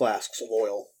 5 flasks of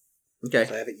oil. Okay.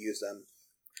 So I haven't used them.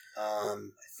 I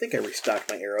think I restocked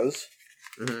my arrows.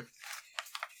 Mm-hmm.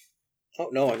 Oh,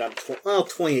 no, I'm not.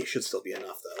 28 should still be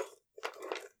enough, though.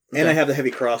 Okay. And I have the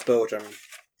heavy crossbow, which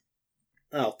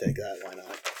I'll take that. Why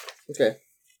not? Okay.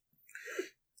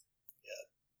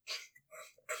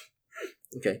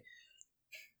 Yeah. Okay.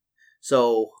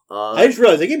 So, I just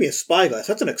realized they gave me a spyglass.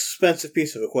 That's an expensive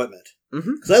piece of equipment.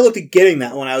 Mm-hmm. Because I looked at getting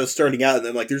that when I was starting out, and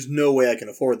then there's no way I can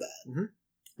afford that. Mm-hmm.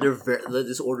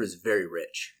 This order is very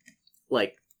rich.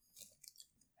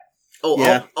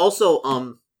 Yeah. Also,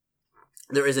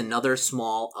 there is another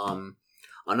small,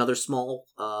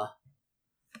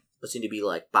 what seemed to be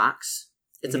box.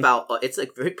 It's about, it's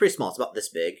pretty small. It's about this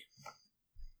big.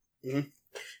 Mm-hmm.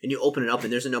 And you open it up,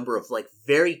 and there's a number of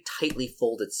very tightly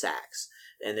folded sacks,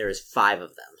 and there is 5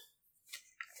 of them.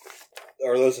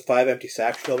 Are those the 5 empty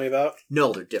sacks you told me about?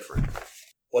 No, they're different.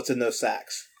 What's in those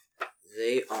sacks?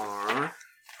 They are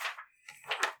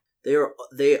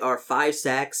 5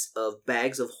 sacks of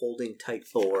bags of holding type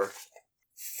 4.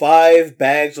 5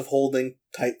 bags of holding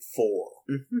type 4.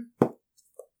 Mm-hmm.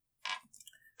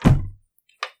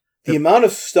 The amount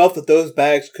of stuff that those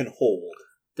bags can hold.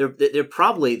 They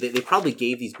probably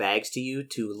gave these bags to you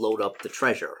to load up the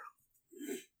treasure.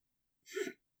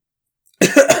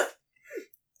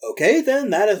 Okay,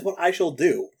 then that is what I shall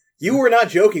do. You were not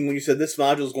joking when you said this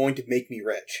module is going to make me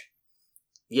rich.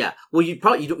 Yeah. Well, you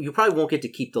probably won't get to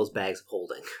keep those bags of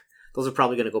holding. Those are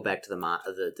probably going to go back to the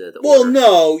Well, order.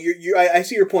 no, I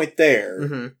see your point there.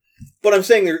 Mm-hmm. But I'm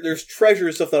saying there's treasure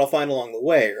and stuff that I'll find along the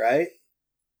way, right?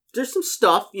 There's some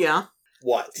stuff, yeah.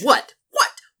 What?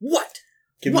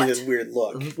 Give me this weird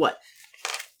look. What?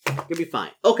 You'll be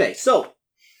fine. Okay, so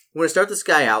we're going to start this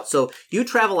guy out. So you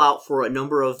travel out for a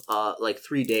number of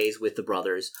 3 days with the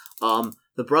brothers.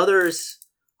 The brothers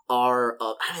are,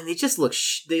 I mean, they just look,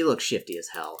 they look shifty as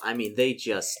hell. I mean, they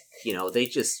just, you don't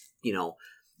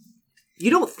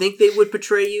think they would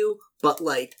betray you, but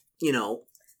like,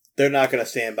 they're not going to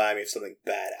stand by me if something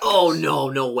bad happens. Oh,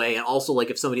 no way. And also, like,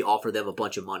 if somebody offered them a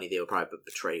bunch of money, they would probably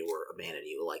betray you or abandon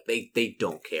you. Like, they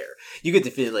don't care. You get the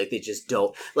feeling like they just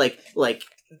don't. Like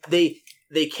they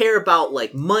care about,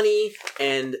 like, money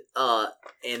and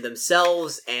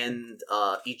themselves and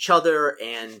each other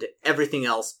and everything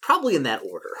else, probably in that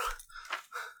order.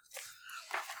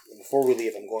 Before we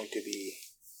leave, I'm going to be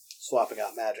swapping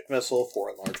out Magic Missile for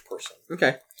Enlarge Person.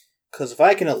 Okay. Because if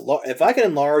I can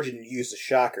enlarge and use the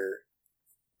Shocker,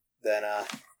 then I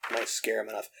might scare him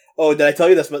enough. Oh, did I tell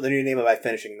you that's the new name of my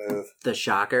finishing move? The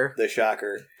Shocker? The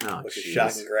Shocker. Oh, which is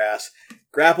Shocking Grass.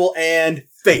 Grapple and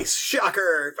face.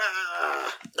 Shocker!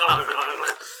 Ah!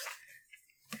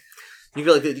 You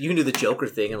feel like you can do the Joker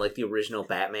thing in like the original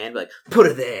Batman, like, put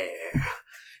it there.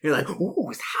 You're like, ooh,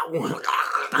 is that one?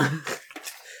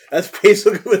 That's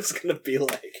basically what it's gonna be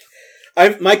like.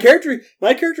 My character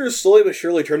is slowly but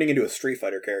surely turning into a Street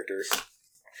Fighter character.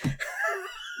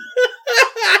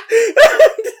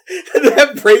 Did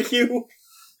that break you?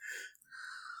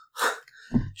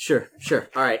 Sure.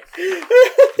 All right.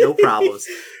 No problems.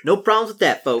 No problems with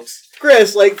that, folks.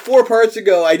 Chris, like 4 parts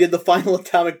ago, I did the final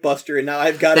Atomic Buster, and now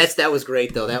I've got That was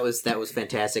great, though. That was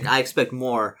fantastic. I expect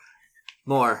more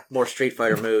Street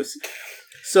Fighter moves.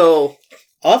 So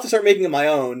I'll have to start making them my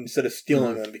own instead of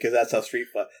stealing them, because that's how Street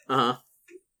Fighter... Uh-huh.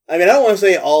 I mean, I don't want to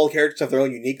say all characters have their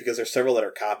own unique, because there's several that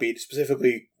are copied.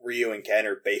 Specifically, Ryu and Ken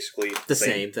are basically the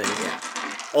same thing, yeah.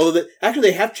 Although,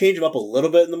 actually, they have changed them up a little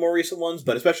bit in the more recent ones,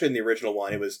 but especially in the original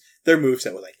one, their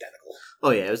moveset was identical.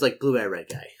 Oh, yeah, it was like Blue Guy, Red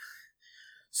Guy.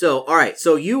 So, alright,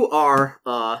 so you are,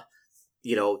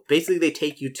 basically they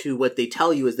take you to what they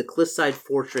tell you is the cliffside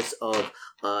fortress of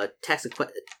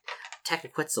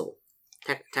Tacaquetzal.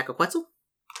 Tacaquetzal?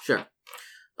 Sure.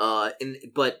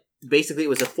 But basically it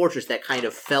was a fortress that kind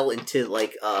of fell into,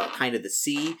 like, kind of the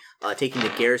sea, taking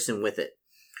the garrison with it.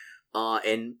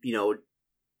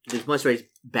 This much-raised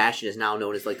bastion is now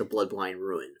known as, like, the Bloodblind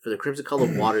Ruin, for the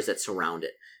crimson-colored waters that surround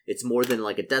it. It's more than,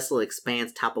 like, a desolate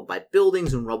expanse toppled by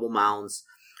buildings and rubble mounds,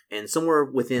 and somewhere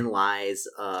within lies,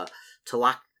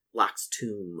 Tlaloc's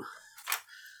tomb.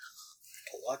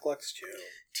 Tlaloc's tomb.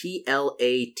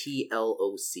 Tlatloc.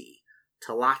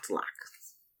 Tlaloc.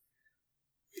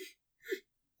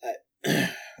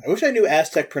 I wish I knew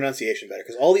Aztec pronunciation better,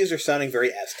 because all these are sounding very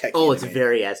Aztecian. Oh, it's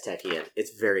very Aztecian.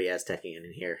 It's very Aztecian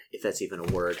in here, if that's even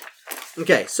a word.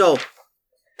 Okay, so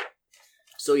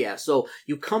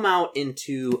you come out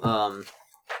into, kind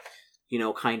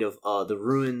of the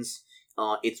ruins.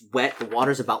 It's wet. The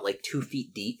water's about, like, 2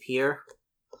 feet deep here.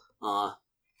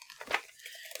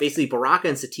 Basically, Baraka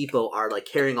and Satipo are, like,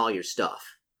 carrying all your stuff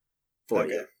for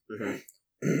you.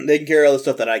 Mm-hmm. They can carry all the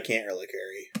stuff that I can't really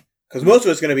carry. Because most of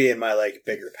it's going to be in my, like,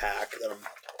 bigger pack that I'm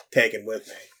taking with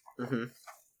me. Mm-hmm.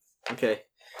 Okay.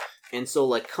 And so,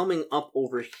 like, coming up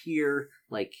over here,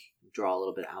 like, draw a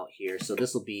little bit out here. So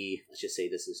this will be, let's just say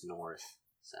this is north,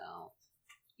 south,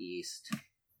 east,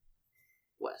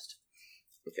 west.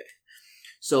 Okay.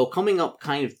 So coming up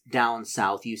kind of down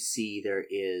south, you see there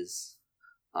is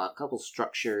a couple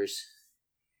structures.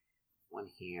 One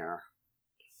here,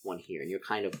 and you're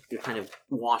kind of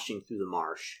washing through the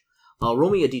marsh.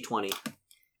 Roll me a d20.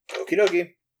 Okie dokie.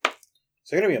 Is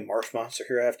there going to be a marsh monster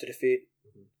here I have to defeat?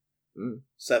 Mm-hmm.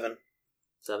 7.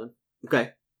 7?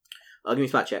 Okay. Give me a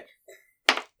spot check.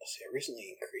 Let's see, I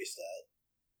recently increased that.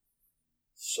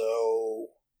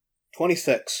 So,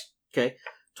 26. Okay.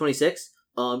 26.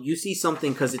 You see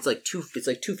something because it's like 2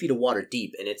 feet of water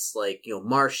deep, and it's like,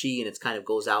 marshy, and it kind of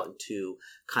goes out into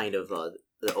kind of the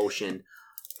ocean.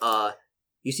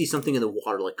 You see something in the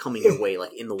water, like coming your way,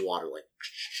 like in the water, like.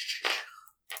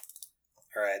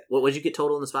 All right. What did you get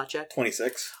total in the spot check?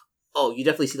 26. Oh, you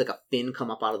definitely see like a fin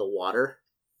come up out of the water.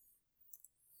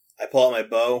 I pull out my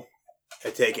bow. I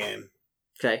take aim.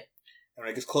 Okay. And when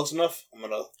it gets close enough, I'm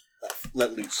gonna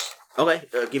let loose. Okay.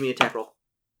 Give me an attack roll.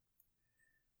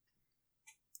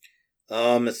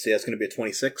 Let's see. That's gonna be a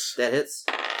 26. That hits.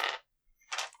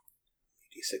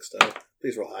 D6 die.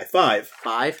 Please roll high. 5.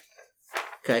 5.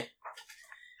 Okay. Let's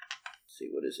see,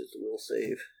 what is it? The will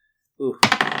save. Ooh.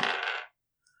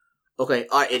 Okay,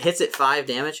 alright, it hits at 5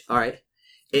 damage. Alright.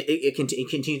 It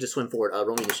continues to swim forward.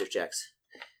 Roll me initiative checks.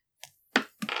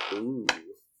 Ooh.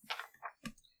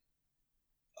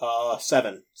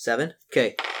 7. 7?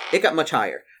 Okay. It got much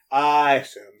higher. I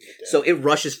assume it did. So it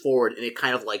rushes forward, and it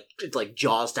kind of like, it's like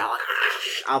jaws down, like,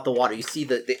 out the water. You see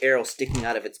the arrow sticking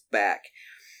out of its back.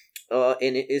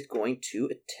 And it is going to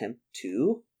attempt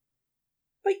to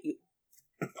bite you.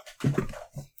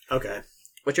 Okay.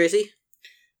 What, Tracy?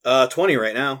 20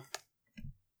 right now.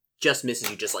 Just misses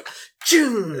you, just like,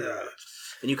 Ching!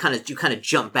 And you kind of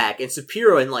jump back, and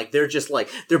Sapiro and like they're just like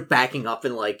they're backing up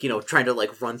and like trying to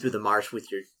like run through the marsh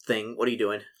with your thing. What are you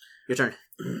doing? Your turn.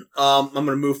 I'm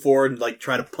gonna move forward and like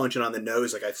try to punch it on the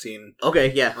nose, like I've seen.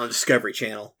 Okay, yeah, on Discovery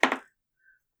Channel.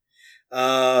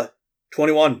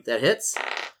 21. that hits.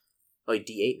 Oh,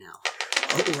 D8 now.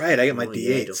 Oh right, I get my Oh,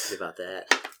 D8s. yeah, don't forget about that.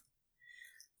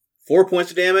 4 points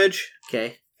of damage,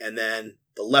 Okay. and then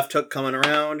the left hook coming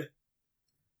around.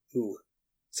 Ooh,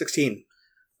 16.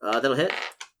 That'll hit.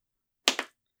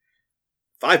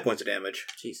 5 points of damage.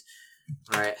 Jeez.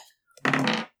 All right.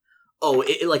 Oh,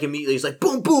 it like immediately it's like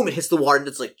boom, boom. It hits the water and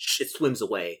it's like it swims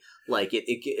away. Like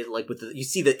it like with the you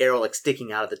see the arrow like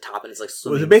sticking out of the top and it's like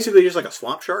swimming. Was it basically just like a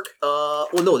swamp shark? Well,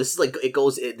 no. This is like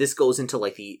this goes into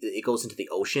like it goes into the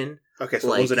ocean. Okay, so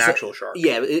like, it was an actual shark.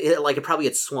 Yeah, it probably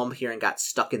had swum here and got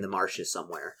stuck in the marshes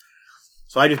somewhere.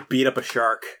 So I just beat up a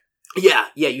shark. Yeah.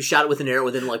 You shot it with an arrow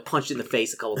and then like punched it in the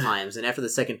face a couple times. And after the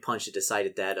second punch, it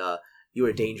decided that you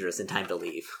were dangerous and time to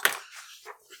leave.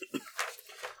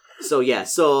 So yeah,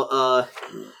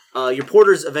 your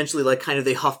porters eventually like kind of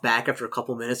they huff back after a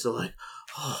couple minutes. They're like,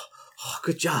 oh,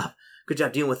 good job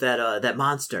dealing with that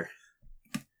monster.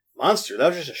 Monster? That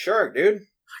was just a shark, dude.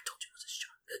 I told you it was a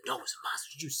shark. No, it was a monster.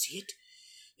 Did you see it?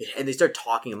 And they start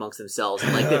talking amongst themselves.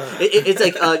 And like it's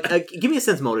like, give me a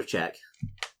sense motive check.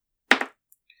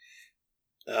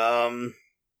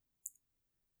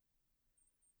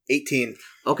 18.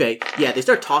 Okay, yeah, they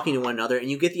start talking to one another, and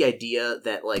you get the idea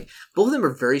that, like, both of them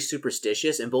are very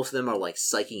superstitious, and both of them are, like,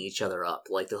 psyching each other up.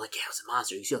 Like, they're like, yeah, it was a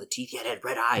monster. You see all the teeth? Yeah, it had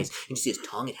red eyes. And you see his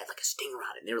tongue? It had, like, a stinger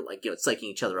on it. And they were, like, psyching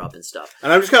each other up and stuff.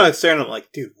 And I'm just kind of staring at them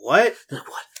like, dude, what? They're like,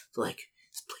 what? They're like,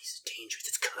 this place is dangerous.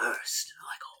 It's cursed. And they're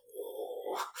like,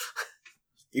 oh.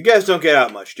 You guys don't get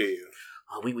out much, do you?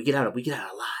 We get out a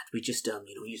lot. We just,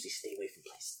 we usually stay away from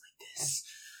places like this.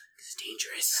 It's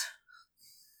dangerous.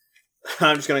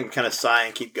 I'm just going to kind of sigh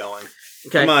and keep going.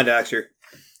 Okay. Come on, Daxter.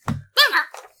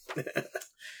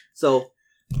 So.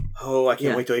 Oh, I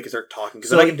can't wait till he can start talking.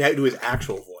 Because So- then I can do his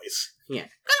actual voice. Yeah.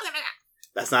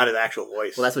 That's not his actual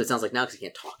voice. Well, that's what it sounds like now because he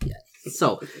can't talk yet.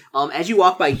 So, as you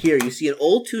walk by here, you see an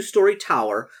old 2-story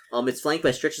tower. It's flanked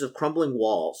by stretches of crumbling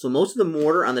wall. So most of the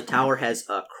mortar on the tower has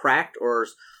cracked or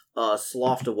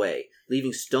sloughed away,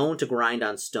 leaving stone to grind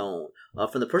on stone.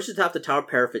 From the perch atop the tower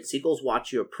parapet, seagulls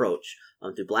watch you approach,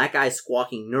 through black eyes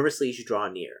squawking nervously as you draw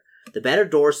near. The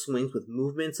battered door swings with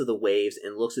movements of the waves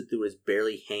and looks it through as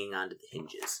barely hanging onto the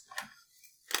hinges.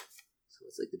 So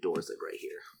it's like the door's like right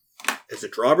here. Is it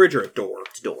a drawbridge or a door?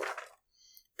 It's a door.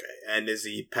 Okay, and is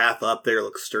the path up there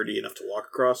look sturdy enough to walk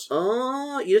across?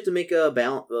 You have to make a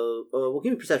balance. Well,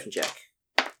 give me a perception check.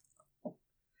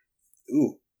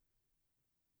 Ooh.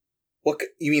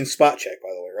 You mean spot check, by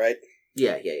the way, right?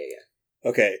 Yeah.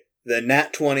 Okay, the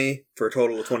nat 20 for a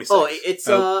total of 26. Oh, it's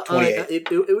 28. it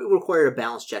would require a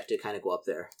balance check to kind of go up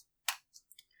there.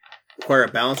 Require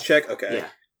a balance check? Okay.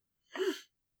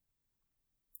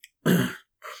 Yeah.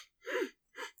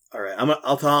 Alright,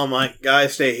 I'll tell him, like,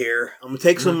 guys, stay here. I'm gonna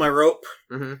take some of my rope,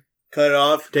 cut it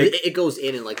off, It goes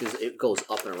in and like it goes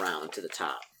up and around to the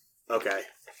top. Okay.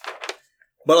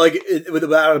 But, like,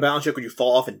 without a balance check, would you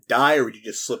fall off and die, or would you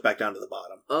just slip back down to the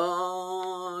bottom?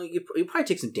 You probably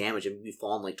take some damage and be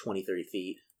falling like 20, 30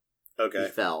 feet. Okay. You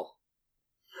fell.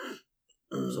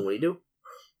 So what do you do?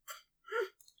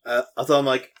 I'll tell them,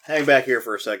 like, hang back here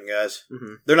for a second, guys.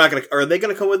 Mm-hmm. They're not gonna... Are they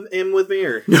gonna come in with me,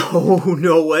 or...?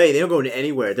 No way. They don't go into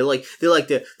anywhere. They're like,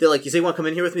 you say you want to come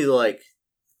in here with me? They're like...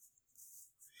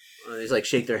 They just, like,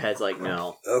 shake their heads like,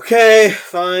 no. Okay,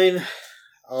 fine.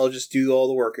 I'll just do all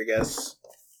the work, I guess.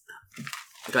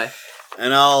 Okay.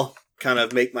 And I'll kind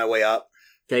of make my way up.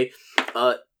 Okay.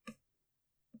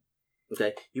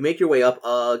 Okay. You make your way up.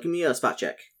 Give me a spot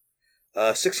check.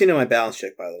 16 on my balance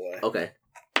check, by the way. Okay.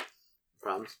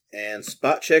 Problems. And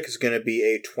spot check is going to be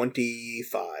a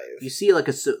 25. You see, like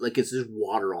it's there's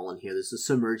water all in here. There's a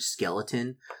submerged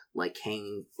skeleton, like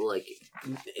hanging, like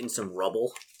in some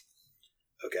rubble.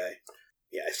 Okay.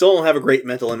 Yeah, I still don't have a great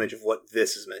mental image of what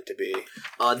this is meant to be.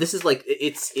 This is like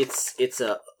it's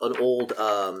an old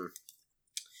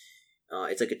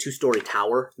it's like a 2-story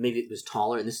tower. Maybe it was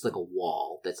taller, and this is like a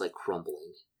wall that's like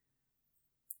crumbling.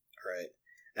 Right.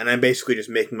 And I'm basically just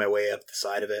making my way up the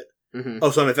side of it. Mm-hmm.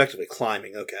 Oh, so I'm effectively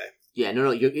climbing. Okay. Yeah,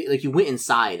 no. You went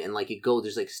inside, and like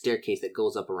there's like a staircase that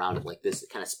goes up around it like this.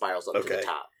 It kind of spirals up to the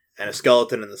top. And a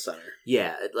skeleton in the center.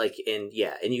 Yeah, and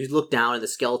you look down, and the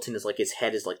skeleton is like his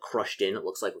head is like crushed in. It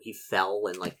looks like he fell,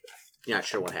 and like you're not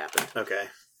sure what happened. Okay.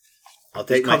 I'll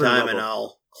take my time and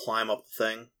I'll climb up the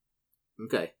thing.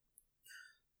 Okay.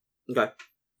 Okay.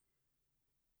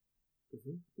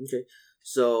 Okay.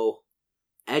 So,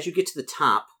 as you get to the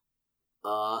top,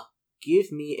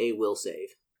 give me a will save.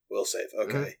 Will save.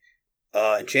 Okay.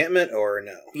 Enchantment or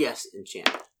no? Yes,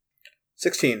 enchantment.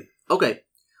 16. Okay.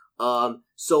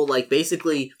 So like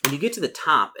basically when you get to the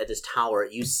top at this tower,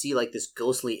 you see like this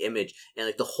ghostly image and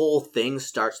like the whole thing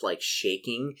starts like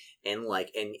shaking and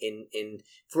like and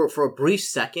for a brief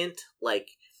second, like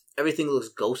everything looks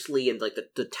ghostly and like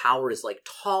the tower is like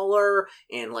taller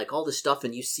and like all this stuff,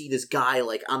 and you see this guy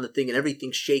like on the thing and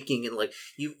everything's shaking and like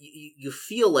you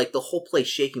feel like the whole place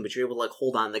shaking, but you're able to like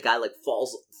hold on. The guy like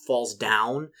falls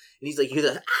down and he's like, you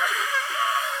hear the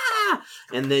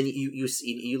and then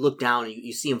you look down and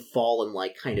you see him fall and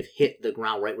like kind of hit the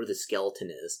ground right where the skeleton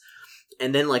is,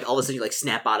 and then like all of a sudden you like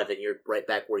snap out of it and you're right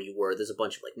back where you were. There's a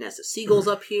bunch of like nests of seagulls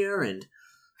up here, and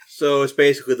so it's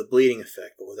basically the bleeding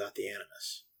effect but without the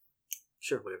animus.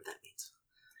 Sure, whatever that means.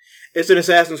 It's an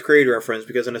Assassin's Creed reference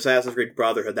because in Assassin's Creed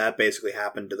Brotherhood that basically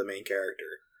happened to the main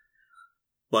character,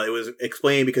 but it was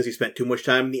explained because he spent too much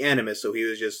time in the animus, so he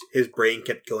was just, his brain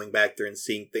kept going back there and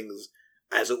seeing things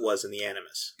as it was in the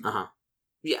animus.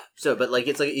 Yeah. So, but like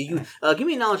it's like you give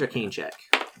me a knowledge arcane check.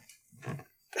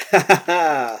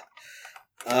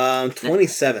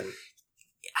 27.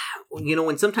 You know,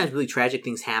 when sometimes really tragic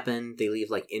things happen, they leave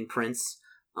like imprints.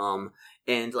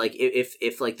 And like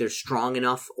if like they're strong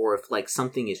enough, or if like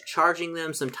something is charging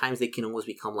them, sometimes they can almost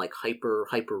become like hyper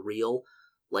real.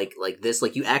 Like this,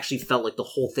 like you actually felt like the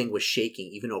whole thing was shaking,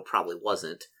 even though it probably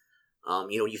wasn't.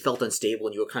 You know, you felt unstable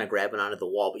and you were kind of grabbing onto the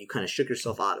wall, but you kind of shook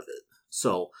yourself out of it.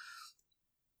 So,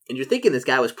 and you're thinking this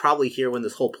guy was probably here when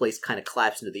this whole place kind of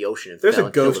collapsed into the ocean. And there's fell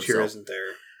a ghost and here, himself. isn't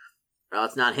there? Well,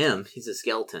 it's not him. He's a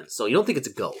skeleton. So you don't think it's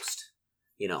a ghost,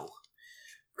 you know.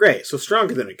 Great, so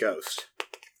stronger than a ghost.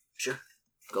 Sure.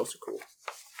 Ghosts are cool.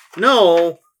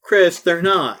 No, Chris, they're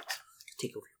not.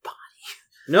 Take over your body.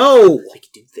 No! Make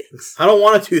you do things. I don't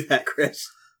want to do that, Chris.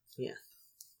 Yeah.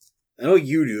 I know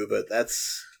you do, but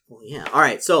that's... Well, yeah.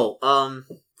 Alright, so,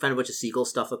 find a bunch of seagull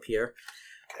stuff up here.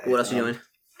 Okay, what else are you doing?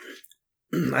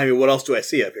 I mean, what else do I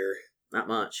see up here? Not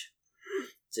much.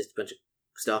 It's just a bunch of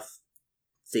stuff.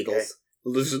 Seagulls.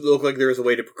 Okay. Does it look like there's a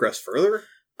way to progress further?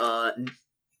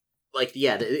 Like,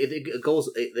 yeah, it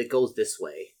goes this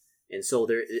way. And so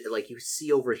there, like you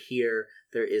see over here,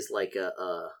 there is like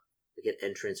like an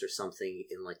entrance or something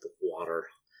in like the water.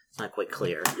 It's not quite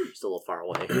clear. It's still a little far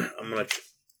away.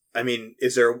 I mean,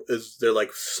 is there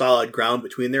like solid ground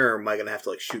between there, or am I gonna have to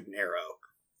like shoot an arrow?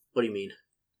 What do you mean?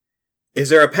 Is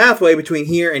there a pathway between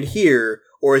here and here,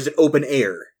 or is it open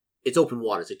air? It's open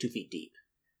water. It's like 2 feet deep.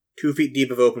 2 feet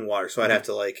deep of open water, so I'd have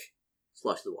to like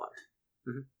slush the water.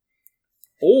 Mm-hmm.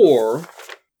 Or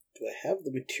do I have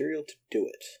the material to do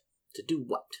it? To do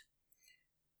what?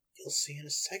 You'll see in a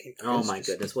second, Chris. Oh my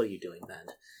goodness, what are you doing,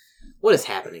 Ben? What is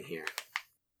happening here?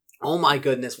 Oh my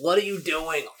goodness, what are you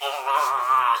doing?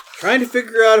 Ah! Trying to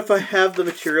figure out if I have the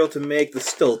material to make the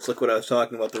stilts, like what I was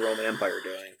talking about the Roman Empire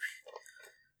doing.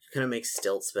 You're gonna make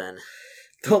stilts, Ben.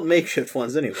 Don't makeshift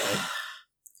ones anyway.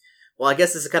 Well, I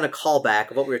guess this is a kind of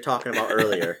callback of what we were talking about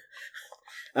earlier.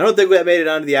 I don't think that made it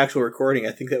onto the actual recording.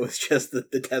 I think that was just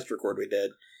the test record we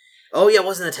did. Oh yeah, it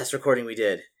wasn't the test recording we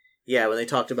did. Yeah, when they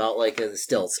talked about like the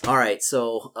stilts. All right,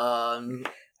 so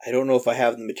I don't know if I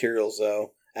have the materials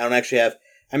though. I don't actually have.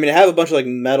 I mean, I have a bunch of like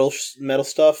metal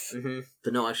stuff,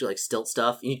 but no, actually like stilt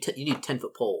stuff. You need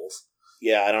 10-foot poles.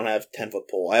 Yeah, I don't have 10-foot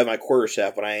pole. I have my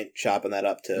quarterstaff, but I ain't chopping that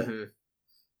up to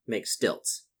make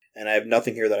stilts. And I have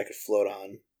nothing here that I could float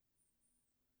on.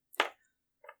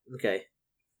 Okay.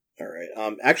 All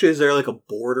right. Actually, is there like a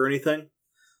board or anything?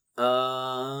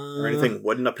 Or anything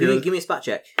wooden up here? Give me a spot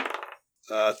check.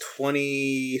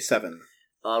 27.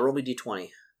 Roll me d20.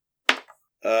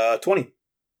 20.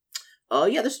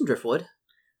 Yeah, there's some driftwood.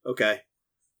 Okay.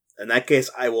 In that case,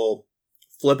 I will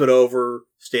flip it over,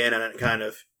 stand on it, and kind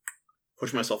of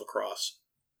push myself across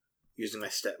using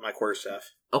my quarterstaff.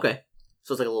 Okay.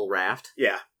 So it's like a little raft?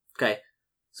 Yeah. Okay.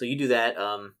 So you do that.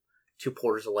 2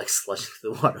 porters are like slushing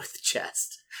through the water with the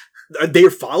chest. Are they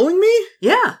following me?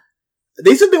 Yeah.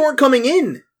 They said they weren't coming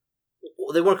in.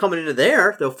 Well, they weren't coming into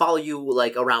there. They'll follow you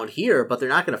like around here, but they're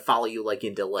not going to follow you like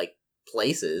into like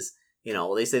places. You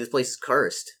know, they say this place is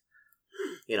cursed.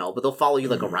 You know, but they'll follow you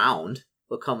like around.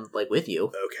 They'll come like with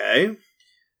you. Okay.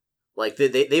 Like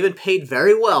they've been paid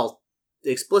very well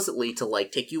explicitly to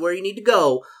like take you where you need to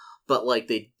go, but like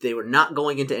they were not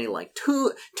going into any like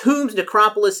tombs,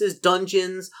 necropolises,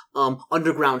 dungeons,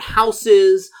 underground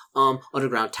houses,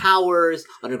 underground towers,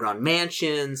 underground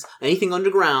mansions, anything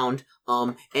underground,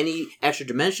 any extra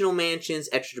dimensional mansions,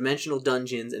 extra dimensional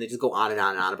dungeons, and they just go on and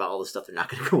on and on about all the stuff they're not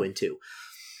going to go into.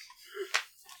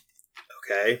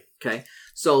 Okay. Okay.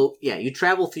 So, yeah, you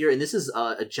travel through, and this is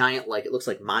a giant, it looks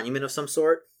like monument of some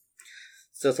sort.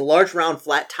 So it's a large, round,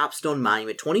 flat top stone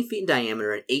monument, 20 feet in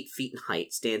diameter and 8 feet in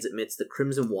height, stands amidst the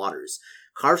crimson waters.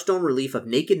 Carved stone relief of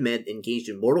naked men engaged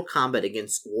in mortal combat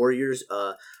against warriors,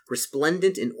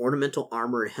 resplendent in ornamental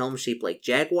armor and helms shaped like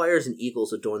jaguars and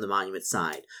eagles adorn the monument's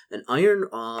side. An iron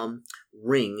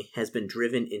ring has been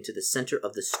driven into the center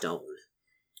of the stone.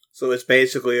 So it's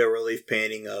basically a relief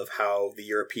painting of how the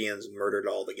Europeans murdered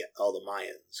all the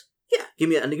Mayans. Yeah, give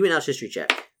me an knowledge history check.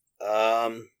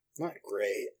 Not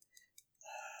great.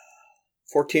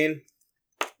 14.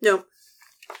 No.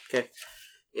 Okay.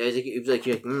 Yeah, you're like,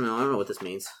 I don't know what this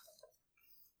means.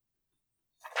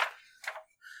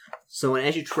 So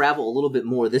as you travel a little bit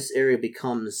more, this area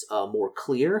becomes more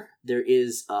clear. There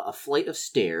is a flight of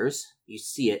stairs. You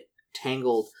see it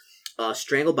strangled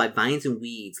by vines and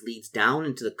weeds, leads down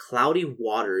into the cloudy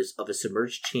waters of a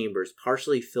submerged chambers,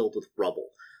 partially filled with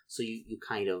rubble. So you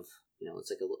kind of, it's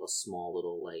like a small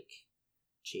little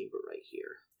chamber right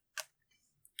here.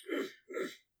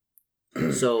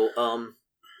 So,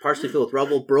 partially filled with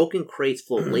rubble, broken crates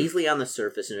float lazily on the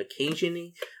surface, and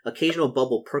occasional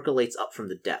bubble percolates up from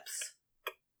the depths.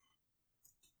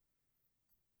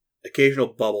 Occasional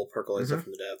bubble percolates up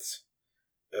from the depths.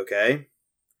 Okay.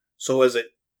 So is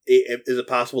it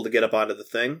possible to get up onto the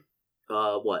thing?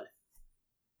 What?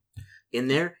 In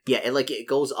there? Yeah, it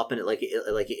goes up and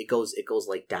it goes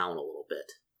down a little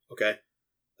bit. Okay.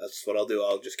 That's what I'll do.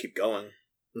 I'll just keep going.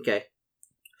 Okay.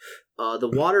 The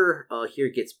water here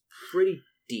gets pretty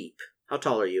deep. How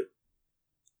tall are you?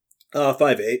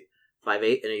 5'8".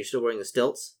 5'8", and are you still wearing the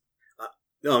stilts?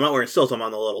 No, I'm not wearing stilts. I'm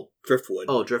on the little driftwood.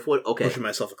 Oh, driftwood? Okay. Pushing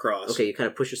myself across. Okay, you kind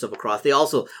of push yourself across. They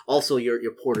also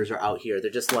your porters are out here. They're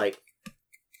just like...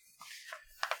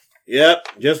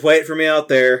 Yep, just wait for me out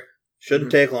there.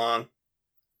 Shouldn't take long.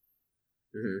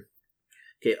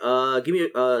 Okay, give me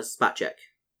a spot check.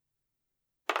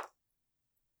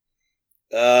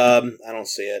 I don't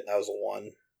see it. That was a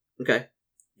 1. Okay.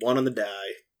 1 on the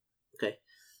die. Okay.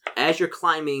 As you're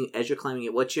climbing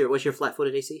it, what's your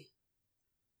flat-footed AC?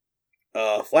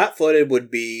 Flat-footed would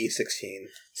be 16.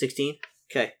 16?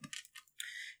 Okay.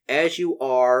 As you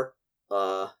are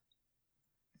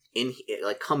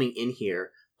coming in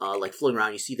here, floating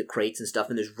around, you see the crates and stuff,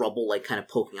 and there's rubble kind of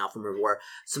poking out from everywhere.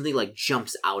 Something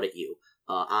jumps out at you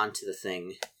onto the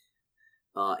thing.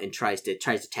 And tries to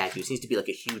attack you. It seems to be a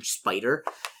huge spider,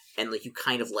 and you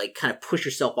kind of push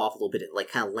yourself off a little bit.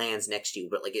 It kind of lands next to you,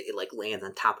 but it lands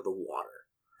on top of the water.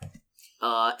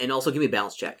 And also give me a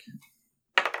balance check.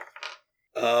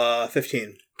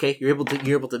 15. Okay, you're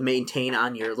able to maintain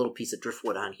on your little piece of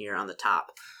driftwood on here on the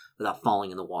top without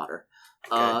falling in the water.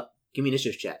 Okay. Give me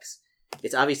initiative checks.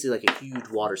 It's obviously a huge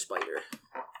water spider.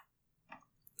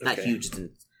 Not huge, it's a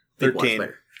big 13. Water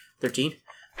spider. 13.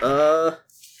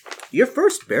 You're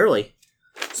first, barely.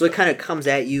 So it kind of comes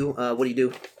at you. What do you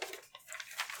do?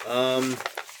 Well,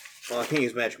 I can't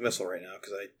use magic missile right now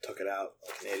because I took it out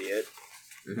like an idiot.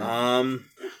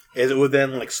 Is it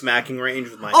within smacking range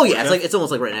with my? Oh yeah, it's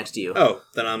almost right next to you. Oh,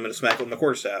 then I'm gonna smack it with my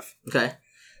quarterstaff. Okay.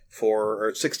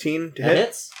 For 16 to that hit.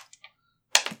 Hits.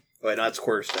 Oh, wait, no, it's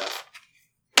quarterstaff.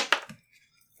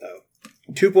 Oh,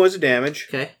 2 points of damage.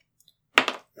 Okay.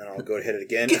 Then I'll go to hit it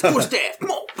again. Get quarterstaff.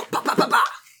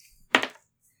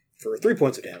 For 3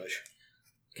 points of damage.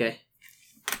 Okay.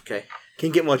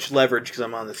 Can't get much leverage because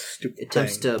I'm on this stupid thing.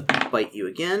 Attempts to bite you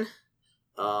again.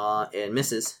 And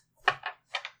misses.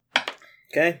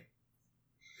 Okay.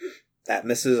 That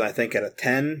misses, I think, at a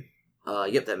 10.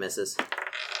 Yep, that misses.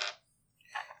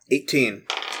 18.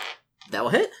 That will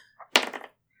hit.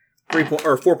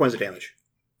 4 points of damage.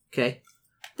 Okay.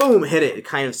 Boom, hit it. It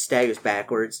kind of staggers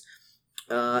backwards.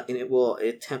 And it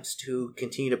attempts to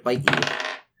continue to bite you.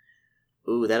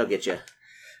 Ooh, that'll get you. I'm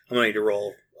going to need to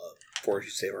roll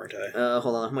fortitude save, aren't I?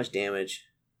 Hold on, how much damage?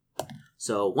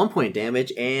 So, 1 point of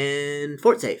damage and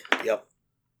fort save. Yep.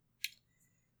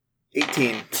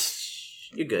 18.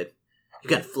 You're good. You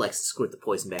gotta flex and squirt the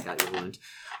poison back out your wound.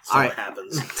 That's all right. What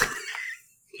happens.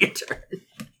 Your turn.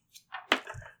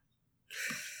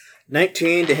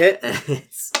 19 to hit.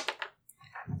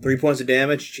 3 points of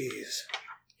damage. Jeez.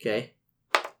 Okay.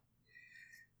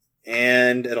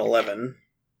 And an 11.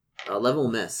 11 will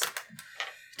miss.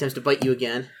 Attempts to bite you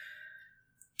again.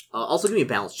 Also give me a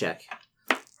balance check.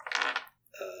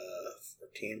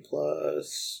 14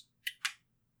 plus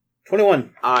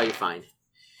 21. Ah, you're fine.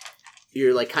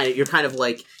 you're kind of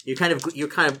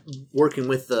working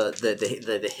with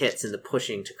the hits and the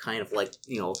pushing to kind of like,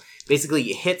 basically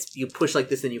you push like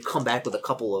this, and you come back with a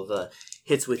couple of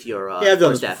hits with your I've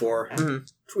done this before. Mm-hmm.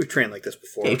 We've trained like this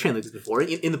before. Yeah, you trained like this before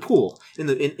in the pool, in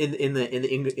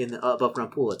the above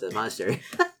ground pool at the monastery.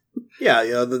 Yeah,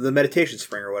 the meditation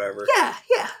spring or whatever. Yeah.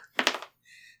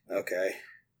 Okay.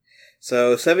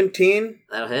 So 17.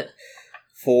 That'll hit.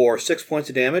 For 6 points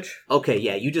of damage. Okay,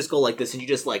 yeah, you just go like this, and you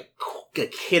just like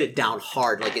hit it down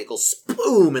hard, like it goes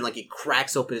boom, and like it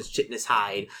cracks open his chitinous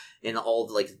hide, and all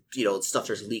the, like, stuff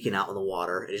starts leaking out in the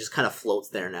water. It just kind of floats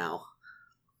there now.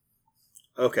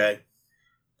 Okay,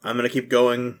 I'm gonna keep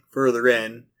going further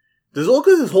in. Does it look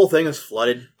like this whole thing is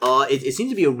flooded? It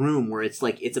seems to be a room where it's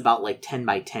about like 10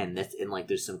 by 10. That's and like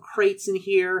there's some crates in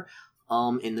here,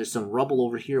 and there's some rubble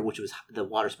over here, which was the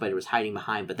water spider was hiding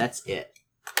behind, but that's it.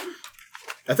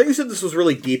 I think you said this was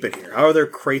really deep in here. How are there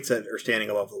crates that are standing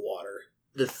above the water?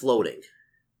 They're floating.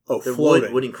 They're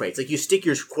floating. Wooden crates. Like, you stick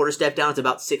your quarterstaff down, it's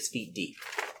about 6 feet deep.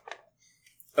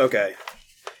 Okay.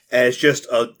 And it's just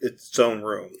its own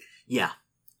room. Yeah.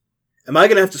 Am I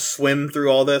going to have to swim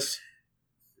through all this?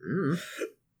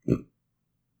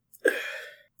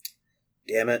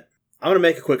 Damn it. I'm going to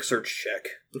make a quick search check.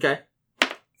 Okay.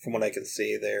 From what I can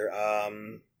see there.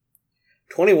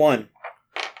 21.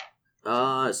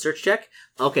 Search check?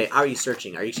 Okay, how are you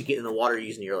searching? Are you getting in the water or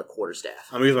using your quarterstaff?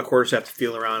 I'm using my quarterstaff to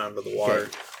feel around under the water.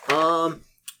 Okay.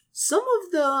 Some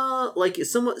of the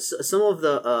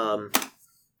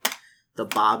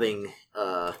bobbing,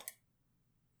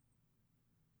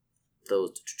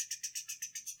 the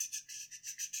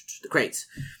crates.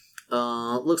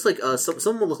 Looks like, some of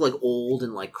them look like old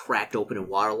and like cracked open and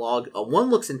waterlogged. One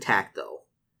looks intact though.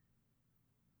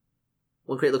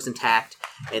 One crate looks intact,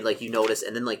 and like you notice,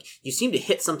 and then like you seem to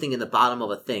hit something in the bottom of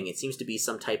a thing. It seems to be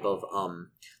some type of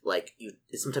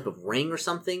it's some type of ring or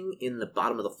something in the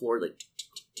bottom of the floor, like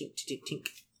tink tink tink tink.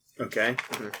 Okay.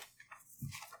 Mm-hmm.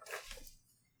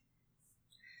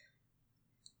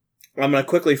 I'm gonna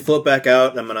quickly flip back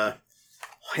out, and I'm gonna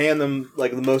hand them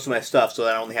like the most of my stuff, so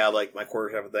that I only have like my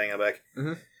quarterstaff and thing. I'm like,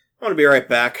 I'm gonna be right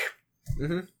back,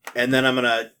 and then I'm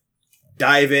gonna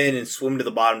dive in and swim to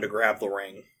the bottom to grab the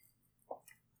ring.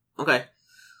 Okay,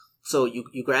 so you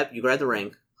grab the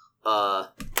ring. All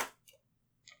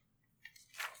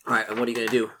right, and what are you gonna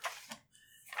do?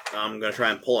 I'm gonna try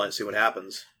and pull it and see what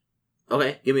happens.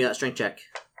 Okay, give me that strength check.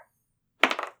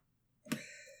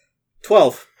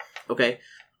 12. Okay,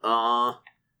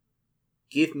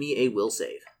 give me a will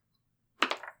save.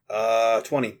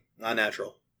 20, not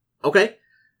natural. Okay,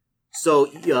 so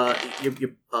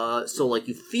so like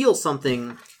you feel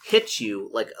something hit you,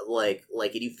 like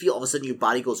and you feel all of a sudden your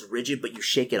body goes rigid, but you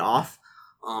shake it off.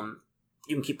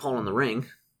 You can keep pulling on the ring.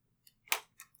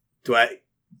 Do I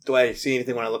see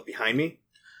anything when I look behind me?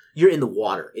 You're in the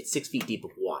water. It's 6 feet deep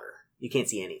of water. You can't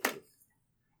see anything.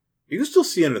 You can still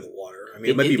see under the water. I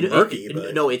mean, it might be murky,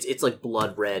 but no, it's like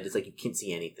blood red. It's like you can't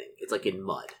see anything. It's like in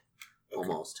mud,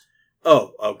 almost.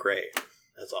 Oh, great!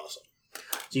 That's awesome.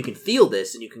 So you can feel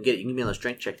this, and you can give me another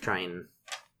strength check. Try and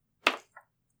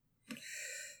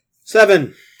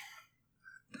 7.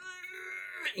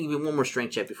 Give me one more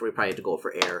strength check before you probably have to go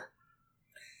for air.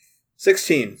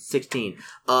 16. 16.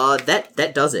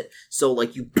 That does it. So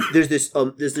like there's this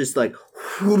like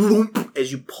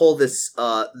as you pull this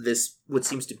what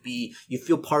seems to be, you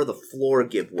feel part of the floor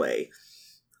give way.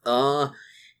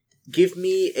 Give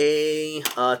me a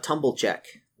tumble check.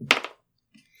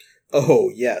 Oh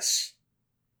yes.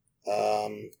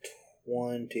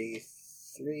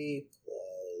 23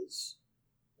 plus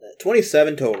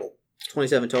 27 total.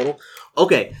 27 total.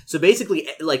 Okay, so basically,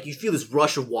 like, you feel this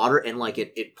rush of water and like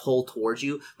it pull towards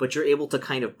you, but you're able to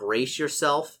kind of brace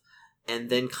yourself and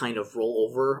then kind of roll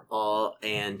over.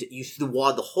 And you see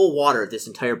the whole water, this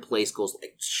entire place goes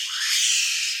like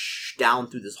down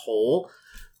through this hole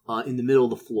in the middle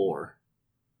of the floor.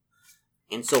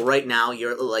 And so right now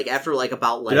you're like, after like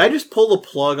about like, did I just pull the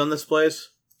plug on this place?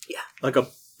 Yeah, like a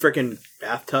freaking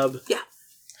bathtub. Yeah.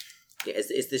 Yeah,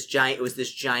 it's this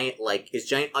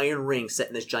giant iron ring set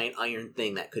in this giant iron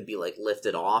thing that could be like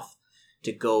lifted off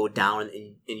to go down,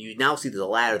 and you now see the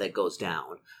ladder that goes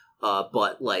down.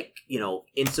 But like,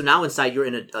 and so now inside you're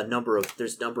in a number of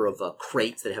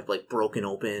crates that have like broken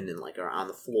open and like are on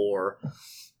the floor.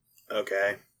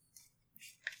 Okay.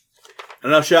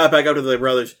 And I'll shout back up to the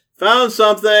brothers. Found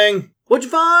something. What'd you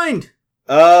find?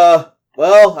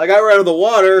 Well, I got right out of the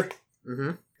water.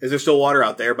 Mm-hmm. Is there still water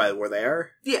out there by where they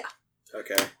are? Yeah.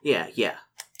 Okay. Yeah.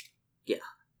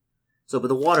 So, but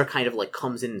the water kind of like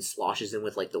comes in and sloshes in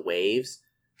with like the waves.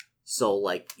 So,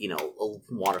 like,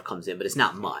 water comes in, but it's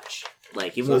not much.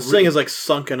 Like, So this thing is, like,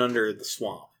 sunken under the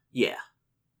swamp. Yeah.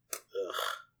 Ugh.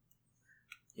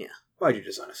 Yeah. Why'd you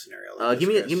design a scenario like give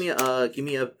this, me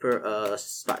a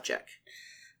spot check.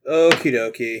 Okie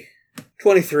dokie.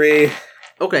 23.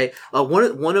 Okay.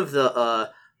 One of the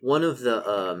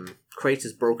crates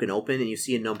is broken open, and you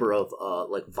see a number of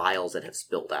like vials that have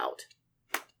spilled out.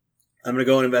 I'm gonna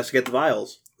go and investigate the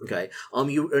vials. Okay.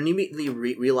 You immediately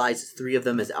realize 3 of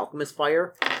them is alchemist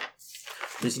fire.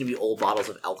 There seem to be old bottles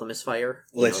of alchemist fire.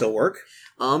 Will they still work?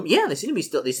 Yeah, they seem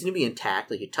to be intact.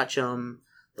 Like, you touch them,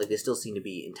 like, they still seem to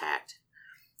be intact.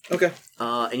 Okay.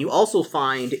 And you also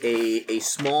find a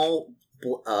small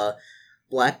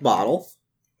black bottle.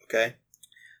 Okay.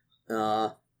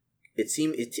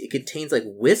 It contains, like,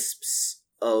 wisps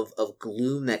of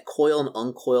gloom that coil and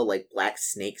uncoil like black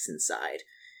snakes inside.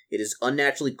 It is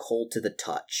unnaturally cold to the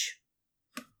touch.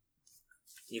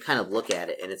 You kind of look at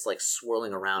it, and it's like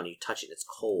swirling around. You touch it, and it's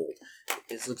cold.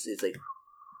 It's like.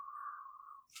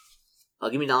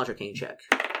 Give me a knowledge arcane check.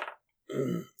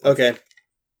 Okay.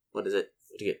 What is it?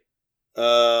 What'd you get?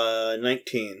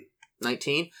 19.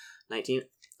 19? 19?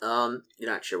 You're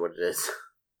not sure what it is.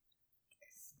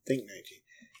 I think 19.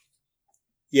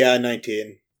 Yeah,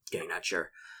 19. Yeah, you're not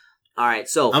sure. Alright,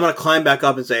 so... I'm gonna climb back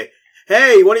up and say,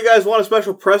 hey, one of you guys want a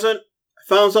special present? I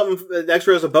found something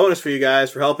extra as a bonus for you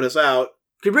guys for helping us out.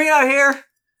 Can you bring it out here?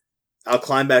 I'll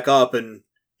climb back up and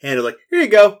hand it like, here you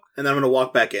go. And then I'm gonna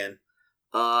walk back in.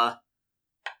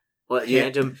 What, you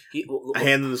hand him... I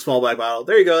hand him the small black bottle.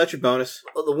 There you go, that's your bonus.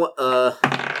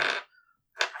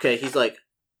 Okay, he's like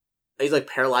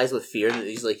paralyzed with fear, and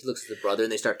he looks at the brother,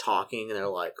 and they start talking, and they're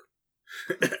like...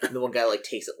 the one guy, like,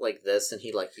 takes it like this, and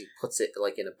he puts it,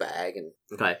 like, in a bag, and...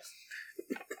 Okay.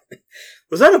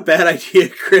 Was that a bad idea,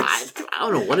 Chris? I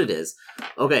don't know what it is.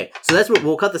 Okay, so that's what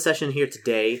we'll cut the session here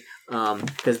today,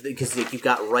 because you've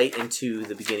got right into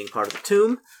the beginning part of the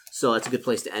tomb, so that's a good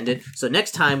place to end it. So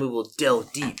next time we will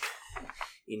delve deep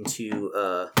into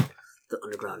the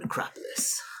underground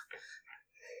necropolis.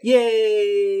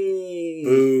 Yay!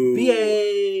 Boo.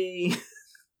 Yay!